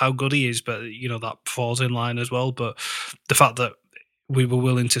how good he is, but that falls in line as well. But the fact that we were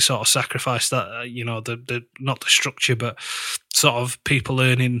willing to sort of sacrifice that, the not the structure, but sort of people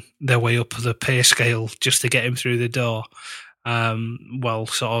earning their way up the pay scale just to get him through the door. Well,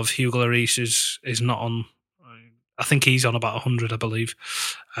 sort of Hugo Lloris is not on. I think he's on about 100, I believe.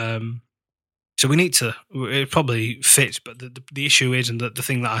 So we need to. It probably fits, but the issue is, and the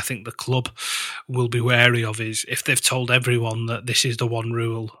thing that I think the club will be wary of is if they've told everyone that this is the one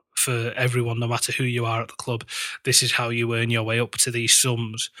rule for everyone, no matter who you are at the club, this is how you earn your way up to these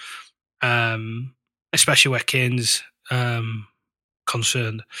sums. Especially where Kane's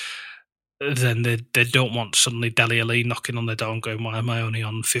concerned, then they don't want suddenly Dele Alli knocking on their door and going, why am I only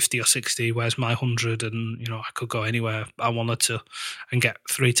on 50 or 60? Where's my 100? And, I could go anywhere I wanted to and get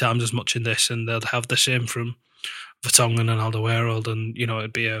 3 times as much in this. And they'll have the same from Vertonghen and Alderweireld, and,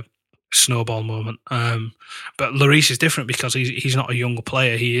 it'd be a snowball moment. But Lloris is different because he's not a younger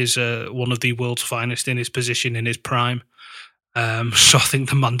player. He is one of the world's finest in his position, in his prime. So I think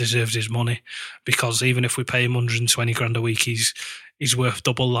the man deserves his money, because even if we pay him 120 grand a week, he's worth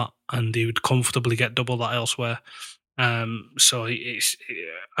double that, and he would comfortably get double that elsewhere. So I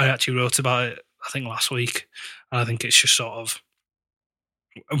actually wrote about it, I think, last week, and I think it's just sort of,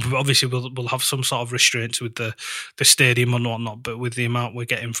 obviously we'll have some sort of restraints with the stadium and whatnot, but with the amount we're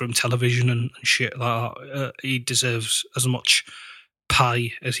getting from television and shit like that, he deserves as much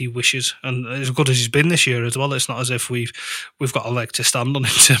pie as he wishes, and as good as he's been this year as well. It's not as if we've got a leg to stand on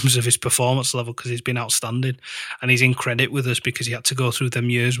in terms of his performance level, because he's been outstanding, and he's in credit with us because he had to go through them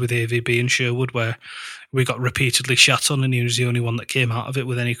years with AVB and Sherwood where we got repeatedly shat on, and he was the only one that came out of it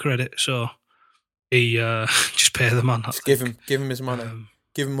with any credit. So he just pay the man. Just give him his money.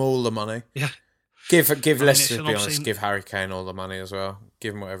 Give him all the money. Yeah. Give Leicester, to be honest, give Harry Kane all the money as well.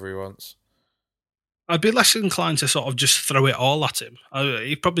 Give him whatever he wants. I'd be less inclined to sort of just throw it all at him.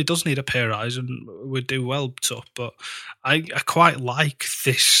 He probably does need a pay rise and would do well to, but I quite like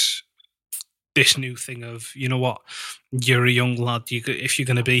this new thing of, you know what, you're a young lad. If you're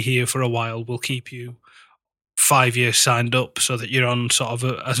going to be here for a while, we'll keep you 5 years signed up so that you're on sort of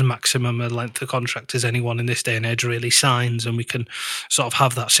as a maximum a length of contract as anyone in this day and age really signs, and we can sort of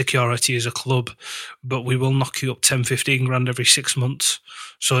have that security as a club, but we will knock you up 10, 15 grand every 6 months.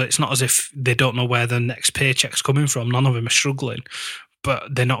 So it's not as if they don't know where the next paycheck's coming from. None of them are struggling,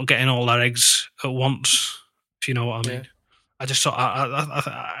 but they're not getting all their eggs at once, if you know what I mean. Yeah. I just thought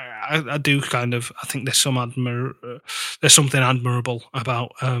I do kind of, I think there's something admirable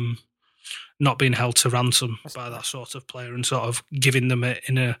about not being held to ransom by that sort of player and sort of giving them it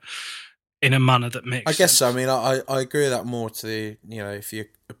in a manner that makes sense. I guess so. I mean, I agree with that more to the, if you're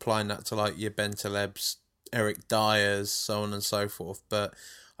applying that to like your Bentalebs, Eric Dyers, so on and so forth. But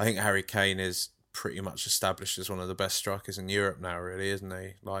I think Harry Kane is pretty much established as one of the best strikers in Europe now, really, isn't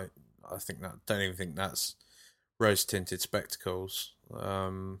he? Like, don't even think that's rose-tinted spectacles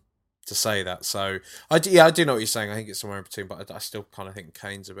to say that. So I do know what you're saying. I think it's somewhere in between, but I still kind of think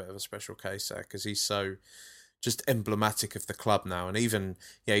Kane's a bit of a special case there because he's so just emblematic of the club now. And even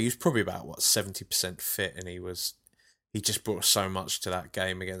he was probably about 70% fit, and he just brought so much to that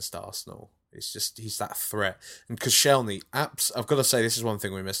game against Arsenal. He's that threat. And Koscielny, I've got to say, this is one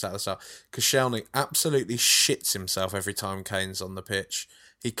thing we missed out at the start. Koscielny absolutely shits himself every time Kane's on the pitch.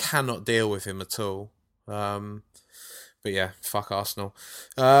 He cannot deal with him at all. But yeah, fuck Arsenal.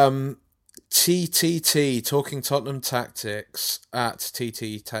 TTT, Talking Tottenham Tactics, at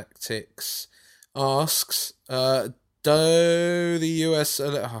TT Tactics, asks, do the US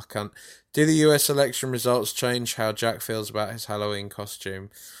election results change how Jack feels about his Halloween costume?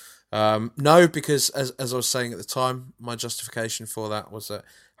 No, because as I was saying at the time, my justification for that was that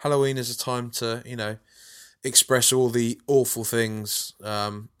Halloween is a time to, express all the awful things.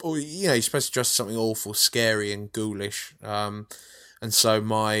 Or you're supposed to dress something awful, scary and ghoulish. And so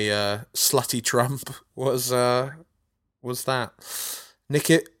my slutty Trump was that.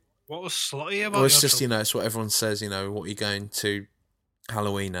 Nick, what was slutty about? Well, it's just it's what everyone says. What you're going to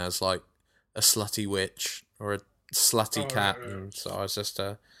Halloween as, like a slutty witch or a slutty cat, and so I was just.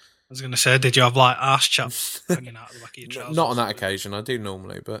 I was going to say, did you have like arse chaps hanging out of the back of your trousers? Not on that occasion. I do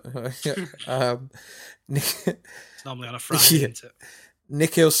normally, but it's normally on a Friday, isn't it?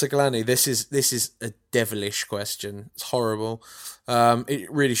 Nikhil Saglani, this is a devilish question. It's horrible.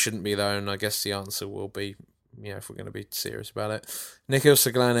 It really shouldn't be though, and I guess the answer will be, if we're going to be serious about it. Nikhil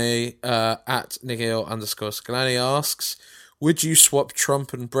Saglani at Nikhil_Saglani asks, would you swap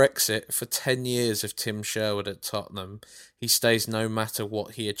Trump and Brexit for 10 years of Tim Sherwood at Tottenham? He stays no matter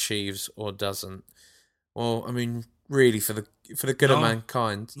what he achieves or doesn't. Well, I mean, really, for the good of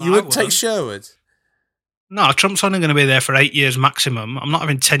mankind, you wouldn't take Sherwood. No, Trump's only going to be there for 8 years maximum. I'm not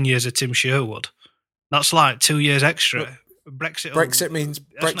having 10 years of Tim Sherwood. That's like 2 years extra. Brexit means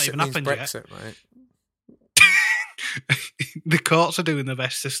Brexit, mate. The courts are doing their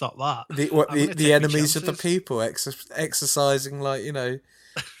best to stop that. The enemies of the people exercising,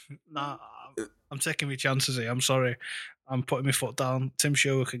 Nah, I'm taking my chances here. I'm sorry. I'm putting my foot down. Tim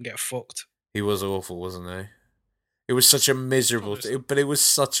Sherwood can get fucked. He was awful, wasn't he? It was such a miserable, but it was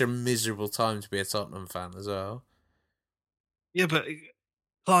such a miserable time to be a Tottenham fan as well. Yeah, but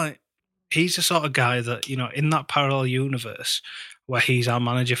he's the sort of guy that, in that parallel universe where he's our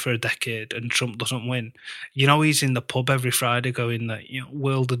manager for a decade and Trump doesn't win, he's in the pub every Friday going that,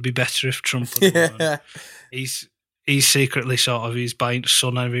 world would be better if Trump had won. He's secretly he's buying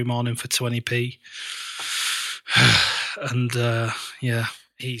Sun every morning for 20p. And,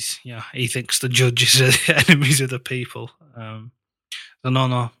 he thinks the judges are the enemies of the people.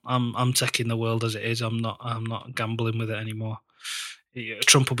 No, I'm taking the world as it is. I'm not gambling with it anymore.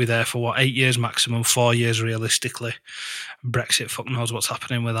 Trump will be there for 8 years maximum, 4 years realistically. Brexit, fuck knows what's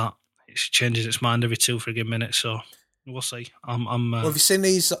happening with that. It changes its mind every 2 friggin' minutes. So We'll see. Well, have you seen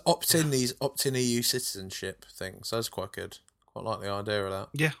these opt-in EU citizenship things? That's quite good. Quite like the idea of that.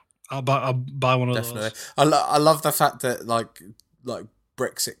 Yeah, I'll buy one of Definitely. those. I love the fact that like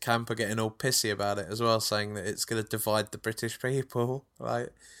Brexit camp are getting all pissy about it as well, saying that it's going to divide the British people. Right.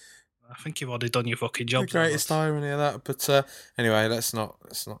 I think you've already done your fucking job. The greatest irony of that. But anyway, let's not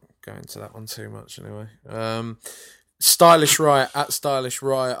go into that one too much. Anyway, Stylish Riot at Stylish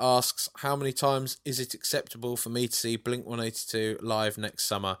Riot asks, how many times is it acceptable for me to see Blink 182 live next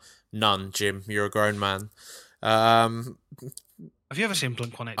summer? None, Jim. You're a grown man. Have you ever seen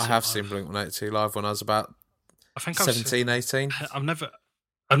Blink 182? I have seen Blink 182 live when I was about 17, 18. I've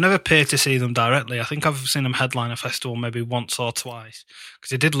never paid to see them directly. I think I've seen them headline a festival maybe once or twice, because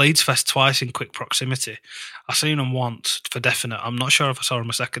they did Leeds Fest twice in quick proximity. I've seen them once for definite. I'm not sure if I saw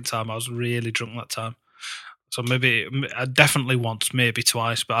them a second time. I was really drunk that time. So maybe, definitely once, maybe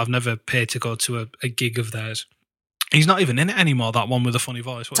twice, but I've never paid to go to a gig of theirs. He's not even in it anymore, that one with the funny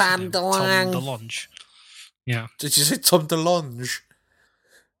voice. What's Tom DeLonge. Tom DeLonge. Yeah. Did you say Tom DeLonge?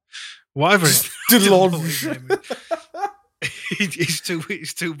 Whatever. DeLonge. He's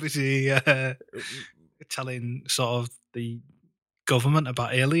too busy telling sort of the government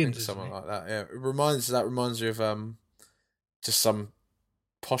about aliens. Something like that, yeah. It reminds me of just some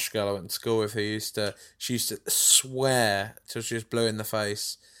posh girl I went to school with who used to swear till she was blue in the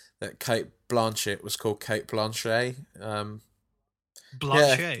face that Kate Blanchett was called Kate Blanchet.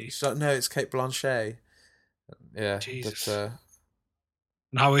 Blanchet? Yeah, she's like, no, it's Kate Blanchet. Yeah. Jesus. But,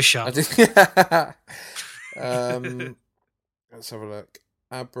 and how is Sharp? let's have a look.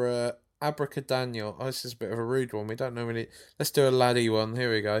 Abracadaniel. Oh, this is a bit of a rude one. We don't know really. Let's do a laddie one.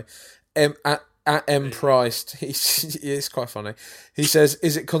 Here we go. At M Price, it's quite funny. He says,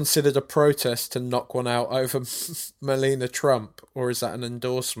 "Is it considered a protest to knock one out over Melania Trump, or is that an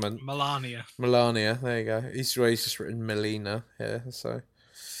endorsement?" Melania. There you go. He's just written Melina here. So,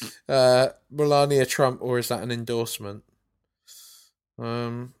 Melania Trump, or is that an endorsement? I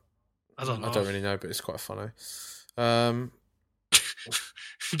don't know. I don't really know, but it's quite funny.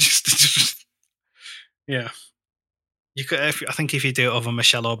 just yeah. You could. I think if you do it over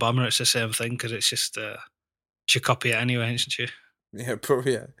Michelle Obama, it's the same thing, because it's just she copy it anyway, isn't she? Yeah,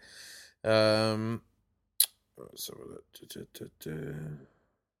 probably. Yeah.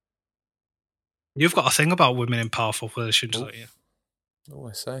 You've got a thing about women in powerful positions, don't you? Oh,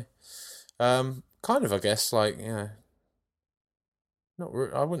 I say. Kind of, I guess. Like, yeah.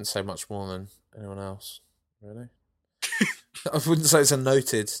 I wouldn't say much more than anyone else, really. I wouldn't say it's a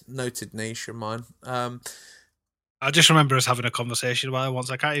noted niche of mine. I just remember us having a conversation about it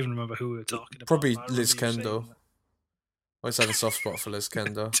once. I can't even remember who we were talking about. Probably Liz Kendall. I always had a soft spot for Liz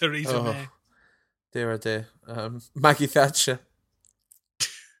Kendall. Theresa May. Dear, oh dear. Maggie Thatcher.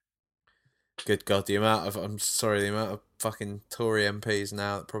 Good God, the amount of fucking Tory MPs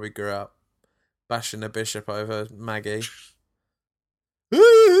now that probably grew up bashing the bishop over Maggie.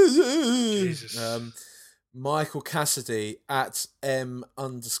 Jesus. Michael Cassidy at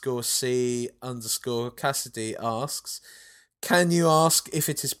M_C_Cassidy asks, can you ask if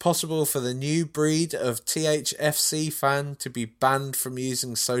it is possible for the new breed of THFC fan to be banned from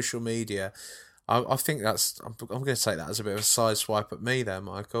using social media? I think I'm going to take that as a bit of a side swipe at me there,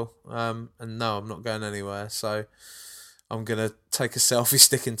 Michael. And no, I'm not going anywhere. So I'm going to take a selfie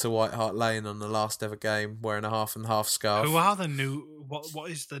sticking to White Hart Lane on the last ever game wearing a half and half scarf. Who are the new...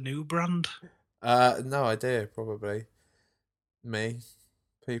 What is the new brand? No idea, probably. Me.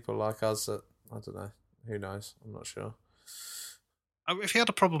 People like us that, I don't know. Who knows? I'm not sure. If he had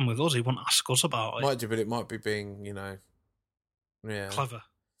a problem with us, he wouldn't ask us about it. Might do, but it might be being, clever.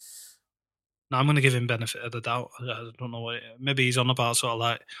 No, I'm going to give him benefit of the doubt. I don't know what... Maybe he's on about sort of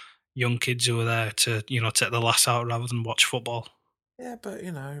like young kids who are there to, take the lass out rather than watch football. Yeah, but,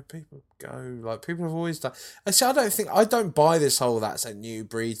 people go, like, people have always done... I don't buy this whole that's a new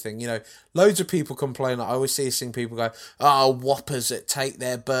breed thing. Loads of people complain. I always see people go, oh, whoppers that take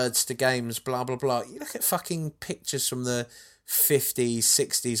their birds to games, blah, blah, blah. You look at fucking pictures from the 50s,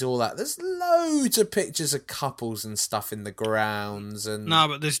 60s, all that. There's loads of pictures of couples and stuff in the grounds. And no,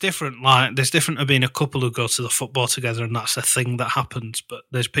 but there's different of being a couple who go to the football together and that's a thing that happens. But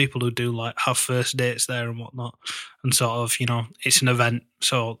there's people who do like have first dates there and whatnot, and sort of it's an event.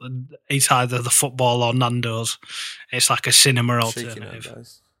 So it's either the football or Nando's. It's like a cinema alternative.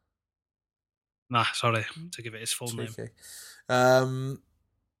 Nah, sorry to give it its full Cheeky. name.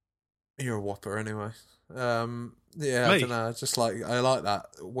 You're a whopper anyway. Yeah, Me? I don't know. I like that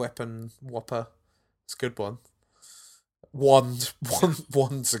weapon whopper. It's a good one. Wand's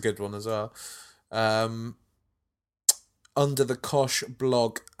a good one as well. Under the Kosh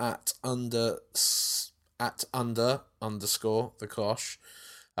blog at under the Kosh,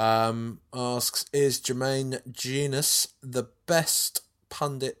 asks, is Jermaine Genius the best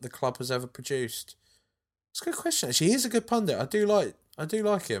pundit the club has ever produced? It's a good question, actually. He is a good pundit. I do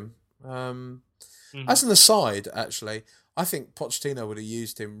like him. As an aside, actually, I think Pochettino would have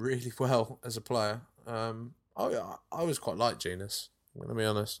used him really well as a player. I always quite liked Genius, I'm going to be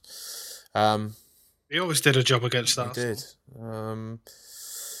honest. He always did a job against that. He did.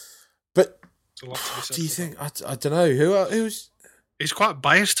 But do you think, I don't know, who's... He's quite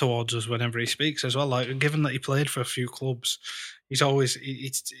biased towards us whenever he speaks as well. Like, given that he played for a few clubs, he's always...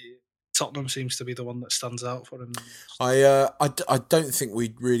 Tottenham seems to be the one that stands out for him. I don't think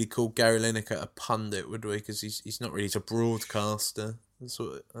we'd really call Gary Lineker a pundit, would we? Because he's not really a broadcaster. That's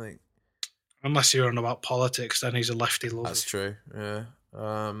what I think. Unless you're on about politics, then he's a lefty lover. That's true. Yeah.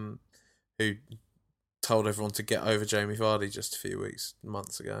 Who told everyone to get over Jamie Vardy just a few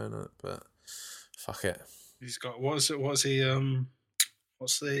months ago, but fuck it. He's got what was I going to say?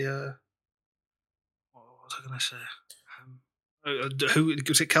 Who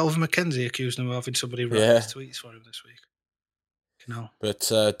was it? Calvin McKenzie accused him of having somebody write his tweets for him this week. No,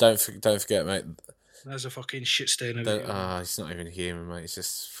 but don't forget, mate. There's a fucking shit stain of it. He's not even human, mate. He's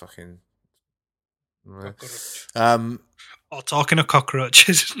just fucking. Talking of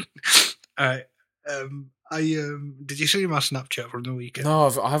cockroaches. All right. Did you see my Snapchat from the weekend? No,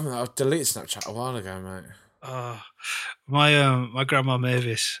 I haven't. I've deleted Snapchat a while ago, mate. My grandma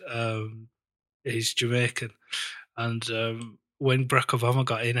Mavis is Jamaican, and when Barack Obama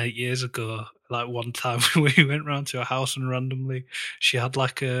got in 8 years ago, like one time we went round to a house and randomly she had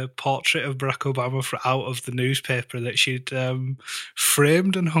like a portrait of Barack Obama out of the newspaper that she'd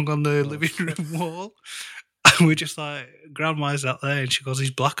framed and hung on the living room wall. And we're just like, Grandma, is that there? And she goes, he's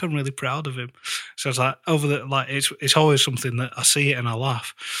black, I'm really proud of him. So it's like, it's always something that I see it and I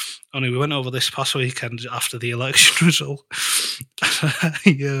laugh. Only we went over this past weekend after the election result.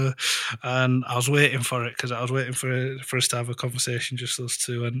 And I was waiting for it because I was waiting for us to have a conversation, just us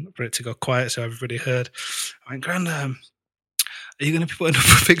two, and for it to go quiet so everybody heard. I went, Grand, are you going to be putting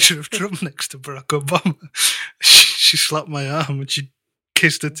up a picture of Trump next to Barack Obama? She slapped my arm and she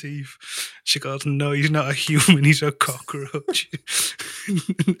kissed her teeth. She goes, no, he's not a human, he's a cockroach.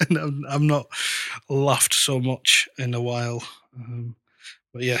 And I'm not laughed so much in a while.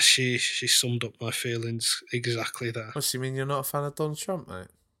 But yeah, she summed up my feelings exactly there. What do you mean you're not a fan of Donald Trump, mate?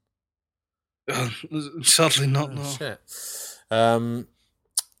 Sadly not, no. Shit.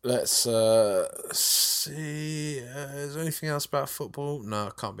 Let's see. Is there anything else about football? No,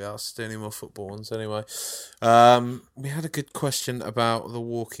 I can't be asked to do any more football ones anyway. We had a good question about The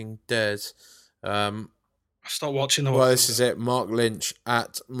Walking Dead. I stopped watching The Walking Dead. Well, this is it. Mark Lynch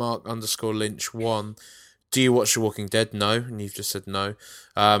at Mark_Lynch1. Do you watch The Walking Dead? No. And you've just said no.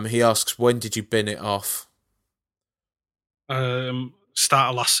 He asks, when did you bin it off? Start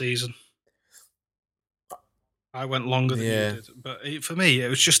of last season. I went longer than you did, but for me, it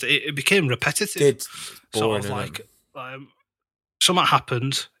was just it became repetitive. Boring, sort of like something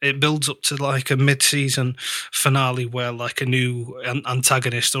happened. It builds up to like a mid-season finale where like a new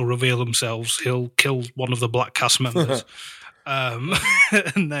antagonist will reveal themselves. He'll kill one of the Black cast members,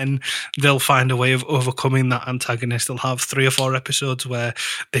 and then they'll find a way of overcoming that antagonist. They'll have 3 or 4 episodes where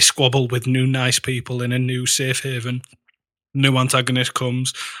they squabble with new nice people in a new safe haven. New antagonist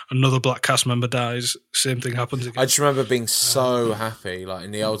comes, another Black cast member dies, same thing happens again. I just remember being so happy, like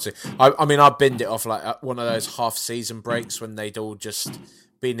in the old season. I mean, I binned it off like one of those half-season breaks when they'd all just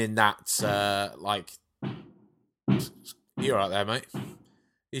been in that, like... You're right there, mate.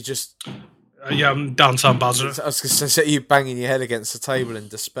 You just... yeah, I'm downtown Basra. I was going to say, you banging your head against the table in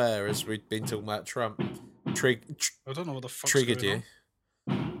despair as we'd been talking about Trump. I don't know what the fuck's triggered going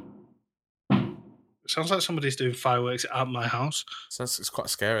you. On. Sounds like somebody's doing fireworks at my house. It's quite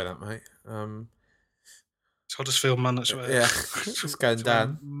scary, that, mate. It's Huddersfield, man. That's right. Yeah, it's going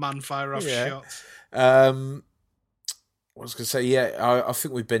down. Man fire off shots. I was going to say, I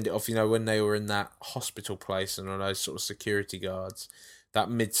think we binned it off, when they were in that hospital place and all those sort of security guards. That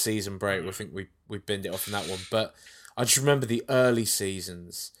mid-season break, I think we binned it off in that one. But I just remember the early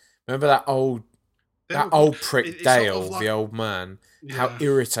seasons. Remember that old prick Dale, sort of like, the old man, how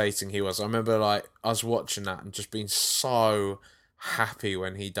irritating he was. I remember I was watching that and just being so happy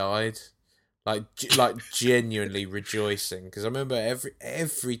when he died, like genuinely rejoicing. Because I remember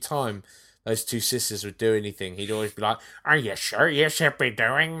every time those two sisters would do anything, he'd always be like, "Are you sure you should be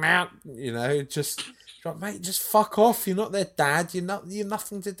doing that?" Just like, mate, just fuck off. You're not their dad. You're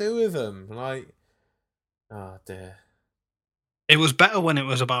nothing to do with them. Like, oh dear. It was better when it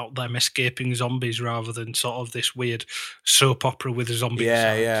was about them escaping zombies rather than sort of this weird soap opera with zombies.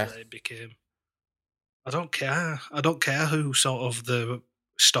 Yeah. It became. I don't care. I don't care who sort of the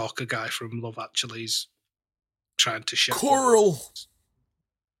stalker guy from Love Actually's trying to shepherd. Coral.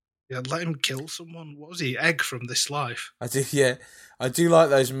 Yeah, let him kill someone. What was he? Egg from This Life. I do, yeah. I do like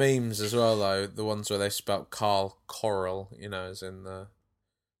those memes as well, though. The ones where they spelt Carl Coral, as in the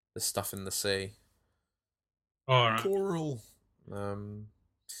stuff in the sea. All right. Coral.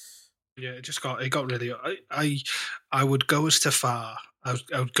 Yeah, it got really. I would go as to far. I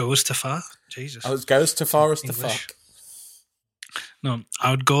would go as to far. Jesus. I would go as to far as to English. fuck. No, I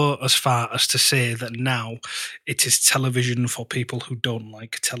would go as far as to say that now it is television for people who don't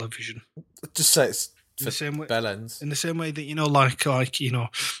like television. Just say it's In the same way, bellends. in the same way that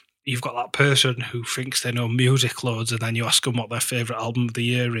you've got that person who thinks they know music loads, and then you ask them what their favourite album of the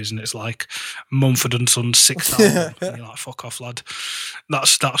year is, and it's like Mumford and Sons' sixth album, and you're like, "Fuck off, lad."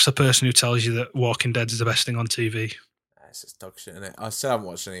 That's the person who tells you that Walking Dead is the best thing on TV. It's just dog shit, innit? I still haven't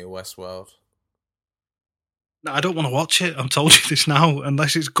watched any of Westworld. No, I don't want to watch it. I'm told you this now.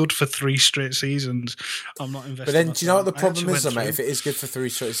 Unless it's good for 3 straight seasons, I'm not invested. But then, do you know what the problem is, though, mate? If it is good for 3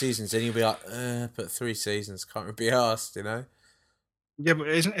 straight seasons, then you'll be like, but 3 seasons can't be asked, Yeah, but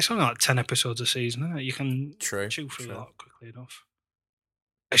it's only like 10 episodes a season, isn't it? You can True. chew through that quickly enough.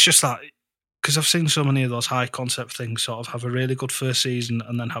 It's just that, because I've seen so many of those high concept things sort of have a really good first season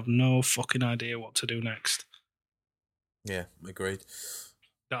and then have no fucking idea what to do next. Yeah, agreed.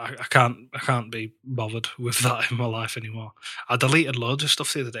 I can't be bothered with that in my life anymore. I deleted loads of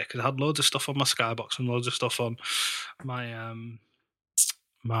stuff the other day because I had loads of stuff on my Skybox and loads of stuff on my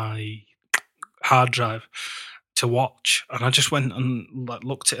my hard drive to watch, and I just went and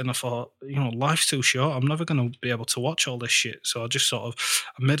looked at it and I thought, life's too short. I'm never going to be able to watch all this shit. So I just I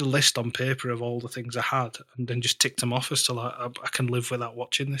made a list on paper of all the things I had, and then just ticked them off as to I can live without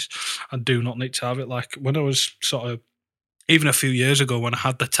watching this. I do not need to have it. Like when I was even a few years ago, when I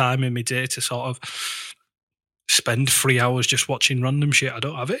had the time in my day to sort of spend 3 hours just watching random shit, I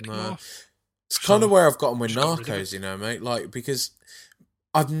don't have it anymore. It's kind of where I've gotten with Narcos, mate. Like, because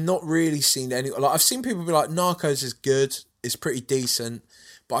I've not really seen I've seen people be like, Narcos is good, it's pretty decent,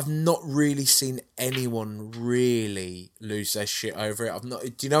 but I've not really seen anyone really lose their shit over it.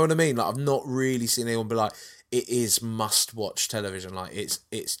 Do you know what I mean? Like, I've not really seen anyone be like, it is must-watch television. Like, it's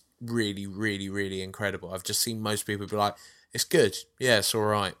really, really, really incredible. I've just seen most people be like, it's good, yeah, it's all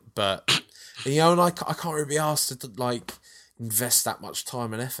right, but and I can't really be asked to invest that much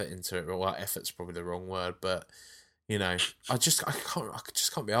time and effort into it. Well, effort's probably the wrong word, but I just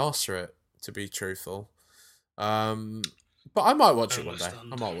can't be asked for it, to be truthful. But I might watch it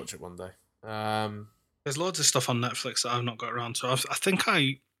one day. There's loads of stuff on Netflix that I've not got around to. I think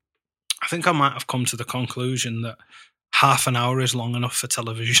I might have come to the conclusion that half an hour is long enough for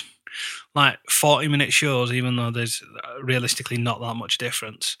television. Like 40-minute shows, even though there's realistically not that much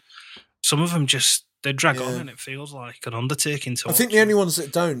difference, some of them they drag on, and it feels like an undertaking to watch. I think the only ones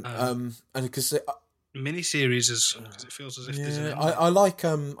that don't, and because miniseries is because it feels as if there's an I like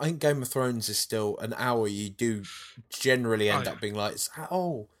I think Game of Thrones is still an hour. You do generally end up being like, that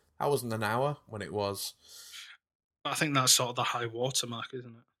wasn't an hour when it was. I think that's sort of the high watermark,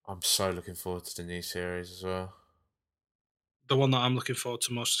 isn't it? I'm so looking forward to the new series as well. The one that I'm looking forward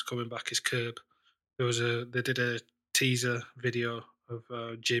to most is coming back is Curb. They did a teaser video of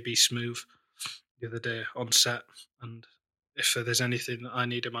JB Smoove the other day on set, and if there's anything that I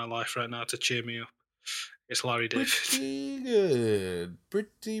need in my life right now to cheer me up, it's Larry David.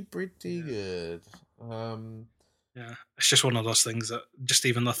 Pretty good. Yeah, it's just one of those things that just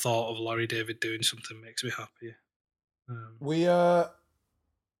even the thought of Larry David doing something makes me happy.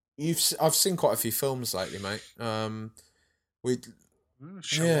 I've seen quite a few films lately, mate.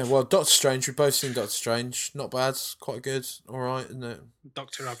 Well, Doctor Strange. We've both seen Doctor Strange. Not bad. Quite good. All right, isn't it?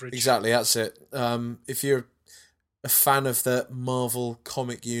 Doctor Average. Exactly. That's it. If you're a fan of the Marvel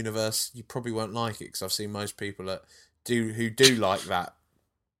comic universe, you probably won't like it, because I've seen most people who do like that.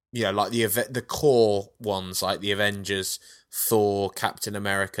 Like the core ones, like the Avengers, Thor, Captain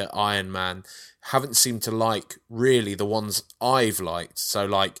America, Iron Man, haven't seemed to like really the ones I've liked. So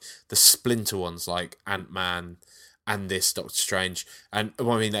like the splinter ones, like Ant-Man and this Doctor Strange, and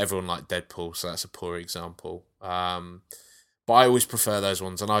everyone liked Deadpool, so that's a poor example. But I always prefer those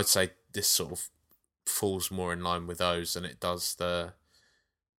ones, and I'd say this sort of falls more in line with those than it does the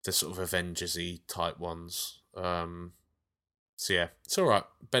sort of Avengers-y type ones. So yeah, it's all right.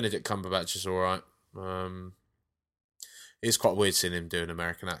 Benedict Cumberbatch is all right. It's quite weird seeing him do an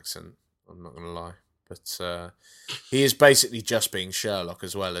American accent, I'm not going to lie. But he is basically just being Sherlock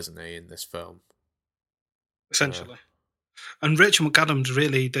as well, isn't he, in this film? Essentially. And Rachel McAdams,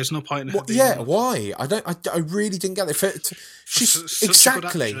 really, there's no point in her being why? I really didn't get it. She's such exactly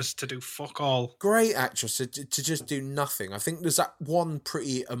a good actress to do fuck all. Great actress to just do nothing. I think there's that one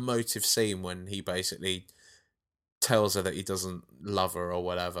pretty emotive scene when he basically tells her that he doesn't love her or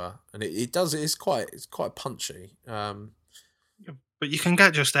whatever, and it's quite punchy. But you can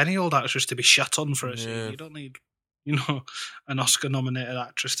get just any old actress to be shat on for a scene. You don't need, an Oscar-nominated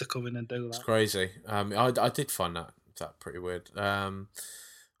actress to come in and do that. It's crazy. I did find that pretty weird.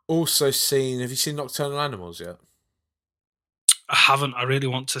 Also have you seen Nocturnal Animals yet? I haven't. I really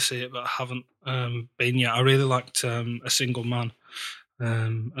want to see it, but I haven't been yet. I really liked A Single Man,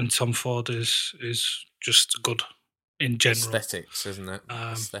 and Tom Ford is just good in general. Aesthetics, isn't it?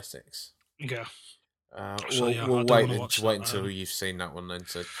 Aesthetics. Yeah. We'll wait until you've seen that one then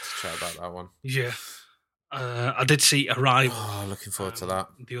to chat about that one. Yeah. I did see Arrival. Oh, looking forward to that.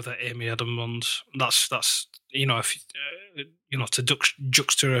 The other Amy Adams ones. That's if to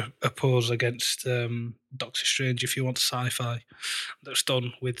juxtapose against Doctor Strange, if you want sci-fi that's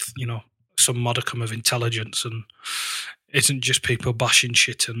done with some modicum of intelligence and isn't just people bashing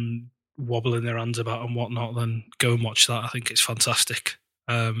shit and wobbling their hands about and whatnot, then go and watch that. I think it's fantastic.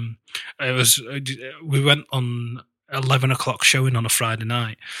 We went on 11 o'clock showing on a Friday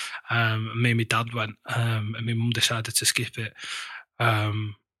night. Me and my dad went, and my mum decided to skip it.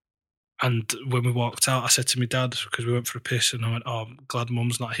 And when we walked out, I said to my dad, because we went for a piss, and I went, "Oh, I'm glad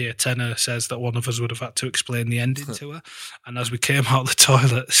Mum's not here. Tenor says that one of us would have had to explain the ending to her." And as we came out the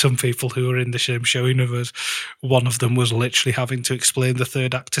toilet, some people who were in the same showing of us, one of them was literally having to explain the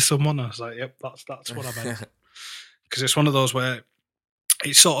third act to someone. I was like, "Yep, that's what I meant." Because it's one of those where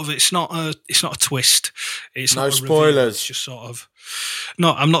it's not a twist. It's no not spoilers. It's just sort of.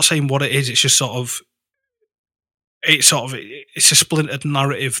 No, I'm not saying what it is. It's just sort of. It's a splintered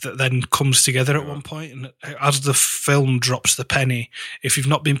narrative that then comes together at one point, and as the film drops the penny, if you've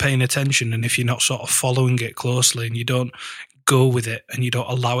not been paying attention and if you're not sort of following it closely and you don't go with it and you don't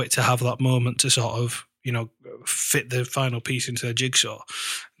allow it to have that moment to sort of fit the final piece into a jigsaw,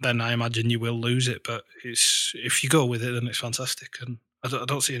 then I imagine you will lose it. But if you go with it, then it's fantastic, and I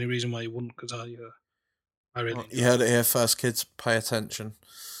don't see any reason why you wouldn't, because I really you heard it here first, kids. Pay attention.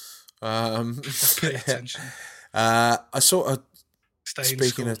 Pay attention. I sort of,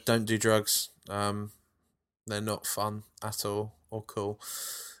 speaking of, don't do drugs. They're not fun at all or cool.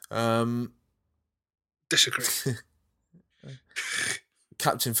 Disagree.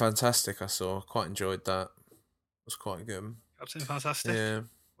 Captain Fantastic, I saw. Quite enjoyed that. It was quite good. Captain Fantastic? Yeah.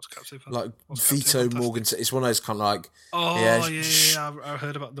 What's Captain Fantastic? Like Vito Morganson. It's one of those kind of like... Oh, yeah. I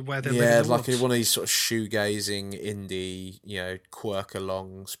heard about the weather. Yeah, like one of these sort of shoegazing indie,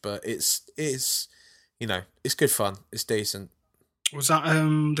 quirk-alongs. But it's it's good fun. It's decent. Was that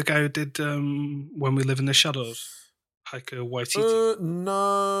the guy who did When We Live in the Shadows? Taika Waititi?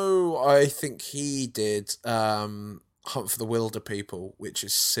 No, I think he did Hunt for the Wilder People, which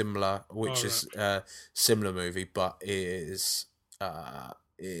is similar, similar movie, but is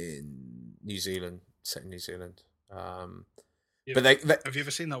in New Zealand, set in New Zealand. But have you ever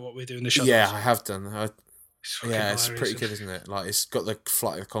seen that? What We Do in the Shadows? Yeah, I have done. It's pretty good, isn't it? Like, it's got the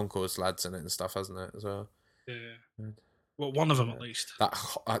Flight of the Conchords lads in it and stuff, hasn't it, as well? Yeah. Well, one of them at least. That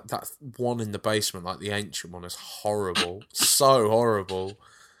one in the basement, like the ancient one, is horrible. So horrible.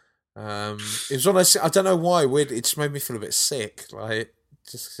 It was one I don't know why. Weird. It just made me feel a bit sick. Like,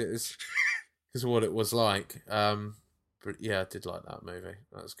 just because of what it was like. But yeah, I did like that movie.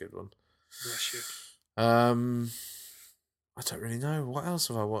 That was a good one. Bless you. I don't really know. What else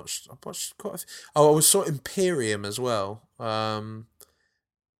have I watched? I've watched quite a few. Oh, I saw Imperium as well.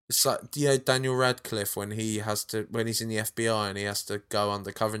 It's like, Daniel Radcliffe when he's in the FBI and he has to go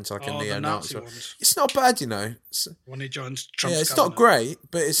undercover into like a neo-Nazi. It's not bad, When he joins Trump's it's not great,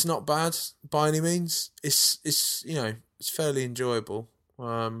 but it's not bad by any means. It's it's fairly enjoyable.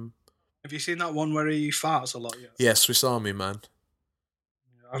 Have you seen that one where he farts a lot yet? Yeah, Swiss Army Man.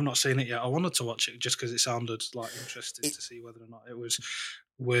 I've not seen it yet. I wanted to watch it just because it sounded like interesting to see whether or not it was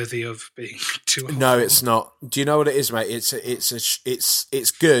worthy of being too. No, it's not. Do you know what it is, mate?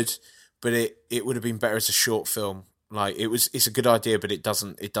 It's good, but it would have been better as a short film. Like it's a good idea, but it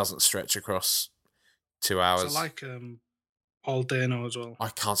doesn't stretch across 2 hours. So like Paul Dano as well. I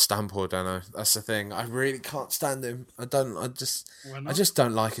can't stand Paul Dano. That's the thing. I really can't stand him. I just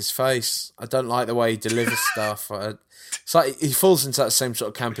don't like his face. I don't like the way he delivers stuff. It's like he falls into that same sort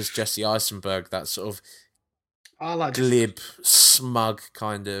of camp as Jesse Eisenberg, that sort of glib, smug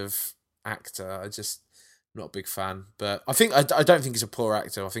kind of actor. I'm not a big fan. But I don't think he's a poor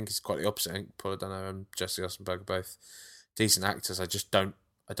actor. I think he's quite the opposite. I think Paul Dano and Jesse Eisenberg are both decent actors. I just don't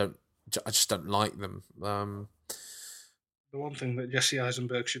like them. The one thing that Jesse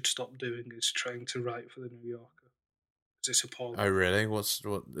Eisenberg should stop doing is trying to write for the New Yorker. It's appalling. Oh, really? What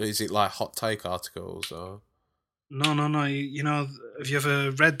is it, like hot take articles or? No. You know, have you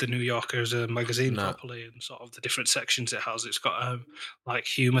ever read the New Yorker as a magazine properly and sort of the different sections it has? It's got like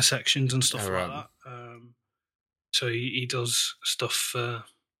humour sections and stuff like that. So he does stuff for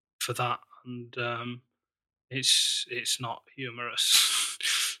that, and it's not humorous.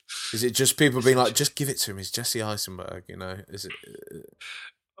 Is it just people being like, just give it to him? He's Jesse Eisenberg, you know? Is it?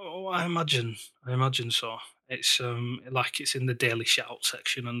 Oh, I imagine so. It's like it's in the Daily Shout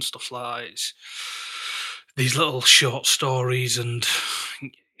section and stuff like that. It's these little short stories, and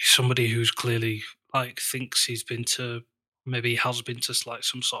somebody who's clearly like thinks he's been to, maybe has been to like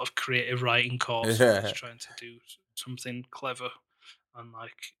some sort of creative writing course, and is trying to do something clever, and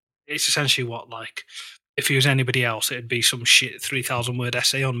like it's essentially what, like, if he was anybody else, it'd be some shit 3,000 word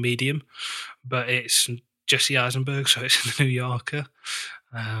essay on Medium, but it's Jesse Eisenberg, so it's in the New Yorker,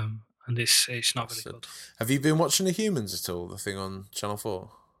 and it's not very good. Have you been watching The Humans at all? The thing on Channel 4?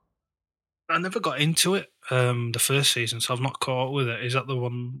 I never got into it the first season, so I've not caught up with it. Is that the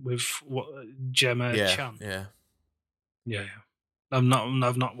one with Gemma Chan? Yeah. I've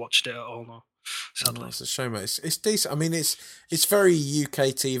not watched it at all. No, sadly. It's a shame, mate. It's decent. I mean, it's very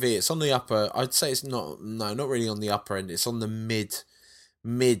UK TV. It's on the upper. I'd say it's not really on the upper end. It's on the mid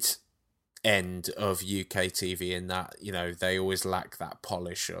end of UK TV, in that, you know, they always lack that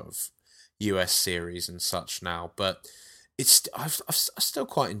polish of US series and such now. But I've still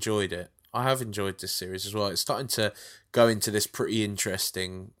quite enjoyed it. I have enjoyed this series as well. It's starting to go into this pretty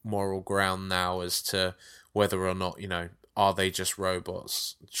interesting moral ground now as to whether or not, you know, are they just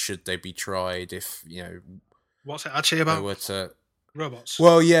robots? Should they be tried? If, you know, what's it actually about? They were to robots.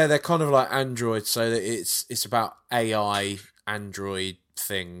 Well, yeah, they're kind of like androids, so that it's about AI android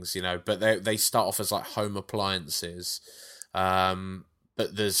things, you know. But they start off as like home appliances, but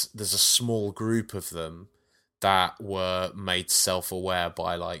there's a small group of them that were made self-aware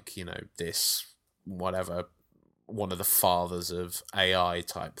by, like, you know, this whatever, one of the fathers of AI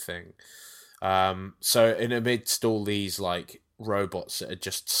type thing. So in amidst all these like robots that are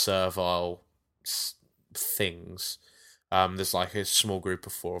just servile things, there's like a small group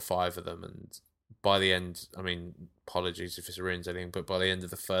of 4 or 5 of them, and by the end, I mean, apologies if it ruins anything, but by the end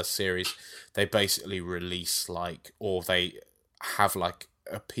of the first series, they basically release like, or they have like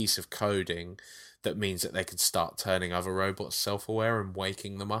a piece of coding that means that they can start turning other robots self-aware and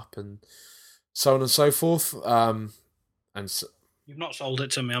waking them up, and so on and so forth. And so, you've not sold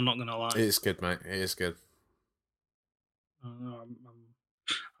it to me, I'm not going to lie. It is good, mate. It is good.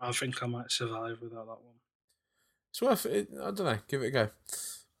 I think I might survive without that one. It's worth it. I don't know. Give it a go.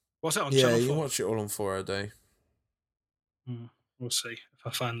 What's it on Channel 4? Yeah, you can watch it all on 4 a day. We'll see. If I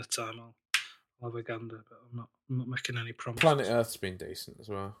find the time, I'll have a gander, but I'm not making any promises. Planet Earth's been decent as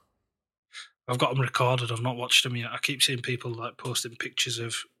well. I've got them recorded. I've not watched them yet. I keep seeing people like posting pictures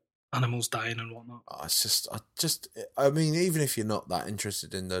of animals dying and whatnot. I mean, even if you're not that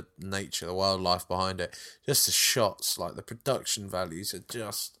interested in the nature, the wildlife behind it, just the shots, like the production values are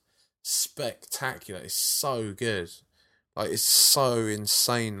just spectacular. It's so good. Like, it's so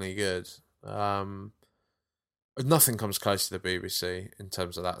insanely good. Nothing comes close to the BBC in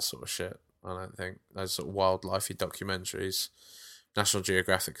terms of that sort of shit. I don't think those sort of wildlifey documentaries. National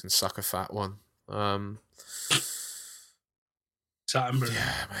Geographic can suck a fat one. Attenborough.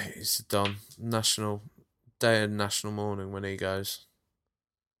 Yeah, mate, it's done. National day and national morning when he goes.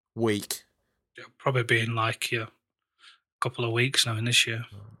 Week. It'll probably be in like a couple of weeks now in this year.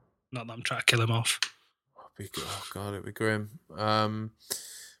 Not that I'm trying to kill him off. Oh god, it'd be grim. But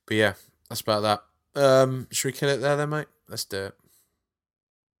yeah, that's about that. Should we kill it there then, mate? Let's do it.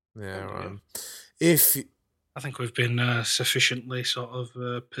 Yeah, right. I think we've been sufficiently sort of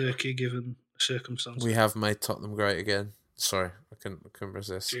perky given the circumstances. We have made Tottenham great again. Sorry, I couldn't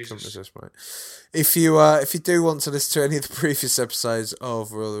resist. Jesus. Couldn't resist, mate. If you do want to listen to any of the previous episodes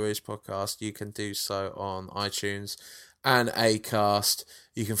of Royal the Reach podcast, you can do so on iTunes and Acast.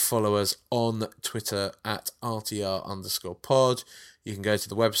 You can follow us on Twitter at @RTR_pod. You can go to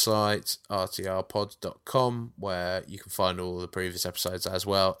the website, rtrpod.com, where you can find all the previous episodes as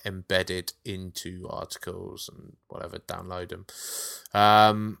well, embedded into articles and whatever, download them.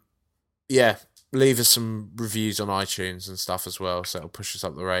 Yeah, leave us some reviews on iTunes and stuff as well, so it'll push us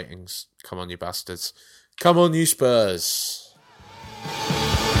up the ratings. Come on, you bastards. Come on, you Spurs.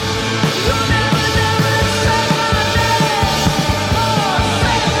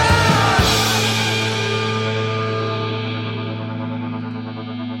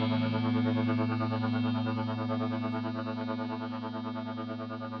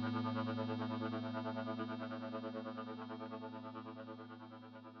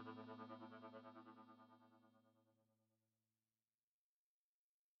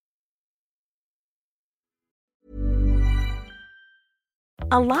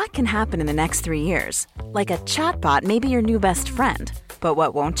 A lot can happen in the next 3 years. Like a chatbot may be your new best friend. But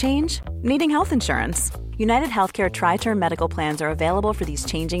what won't change? Needing health insurance. United Healthcare Tri-Term Medical Plans are available for these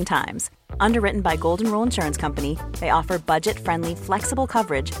changing times. Underwritten by Golden Rule Insurance Company, they offer budget-friendly, flexible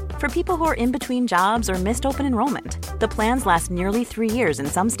coverage for people who are in between jobs or missed open enrollment. The plans last nearly 3 years in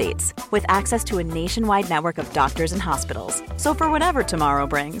some states, with access to a nationwide network of doctors and hospitals. So for whatever tomorrow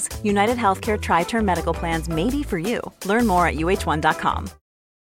brings, United Healthcare Tri-Term Medical Plans may be for you. Learn more at uh1.com.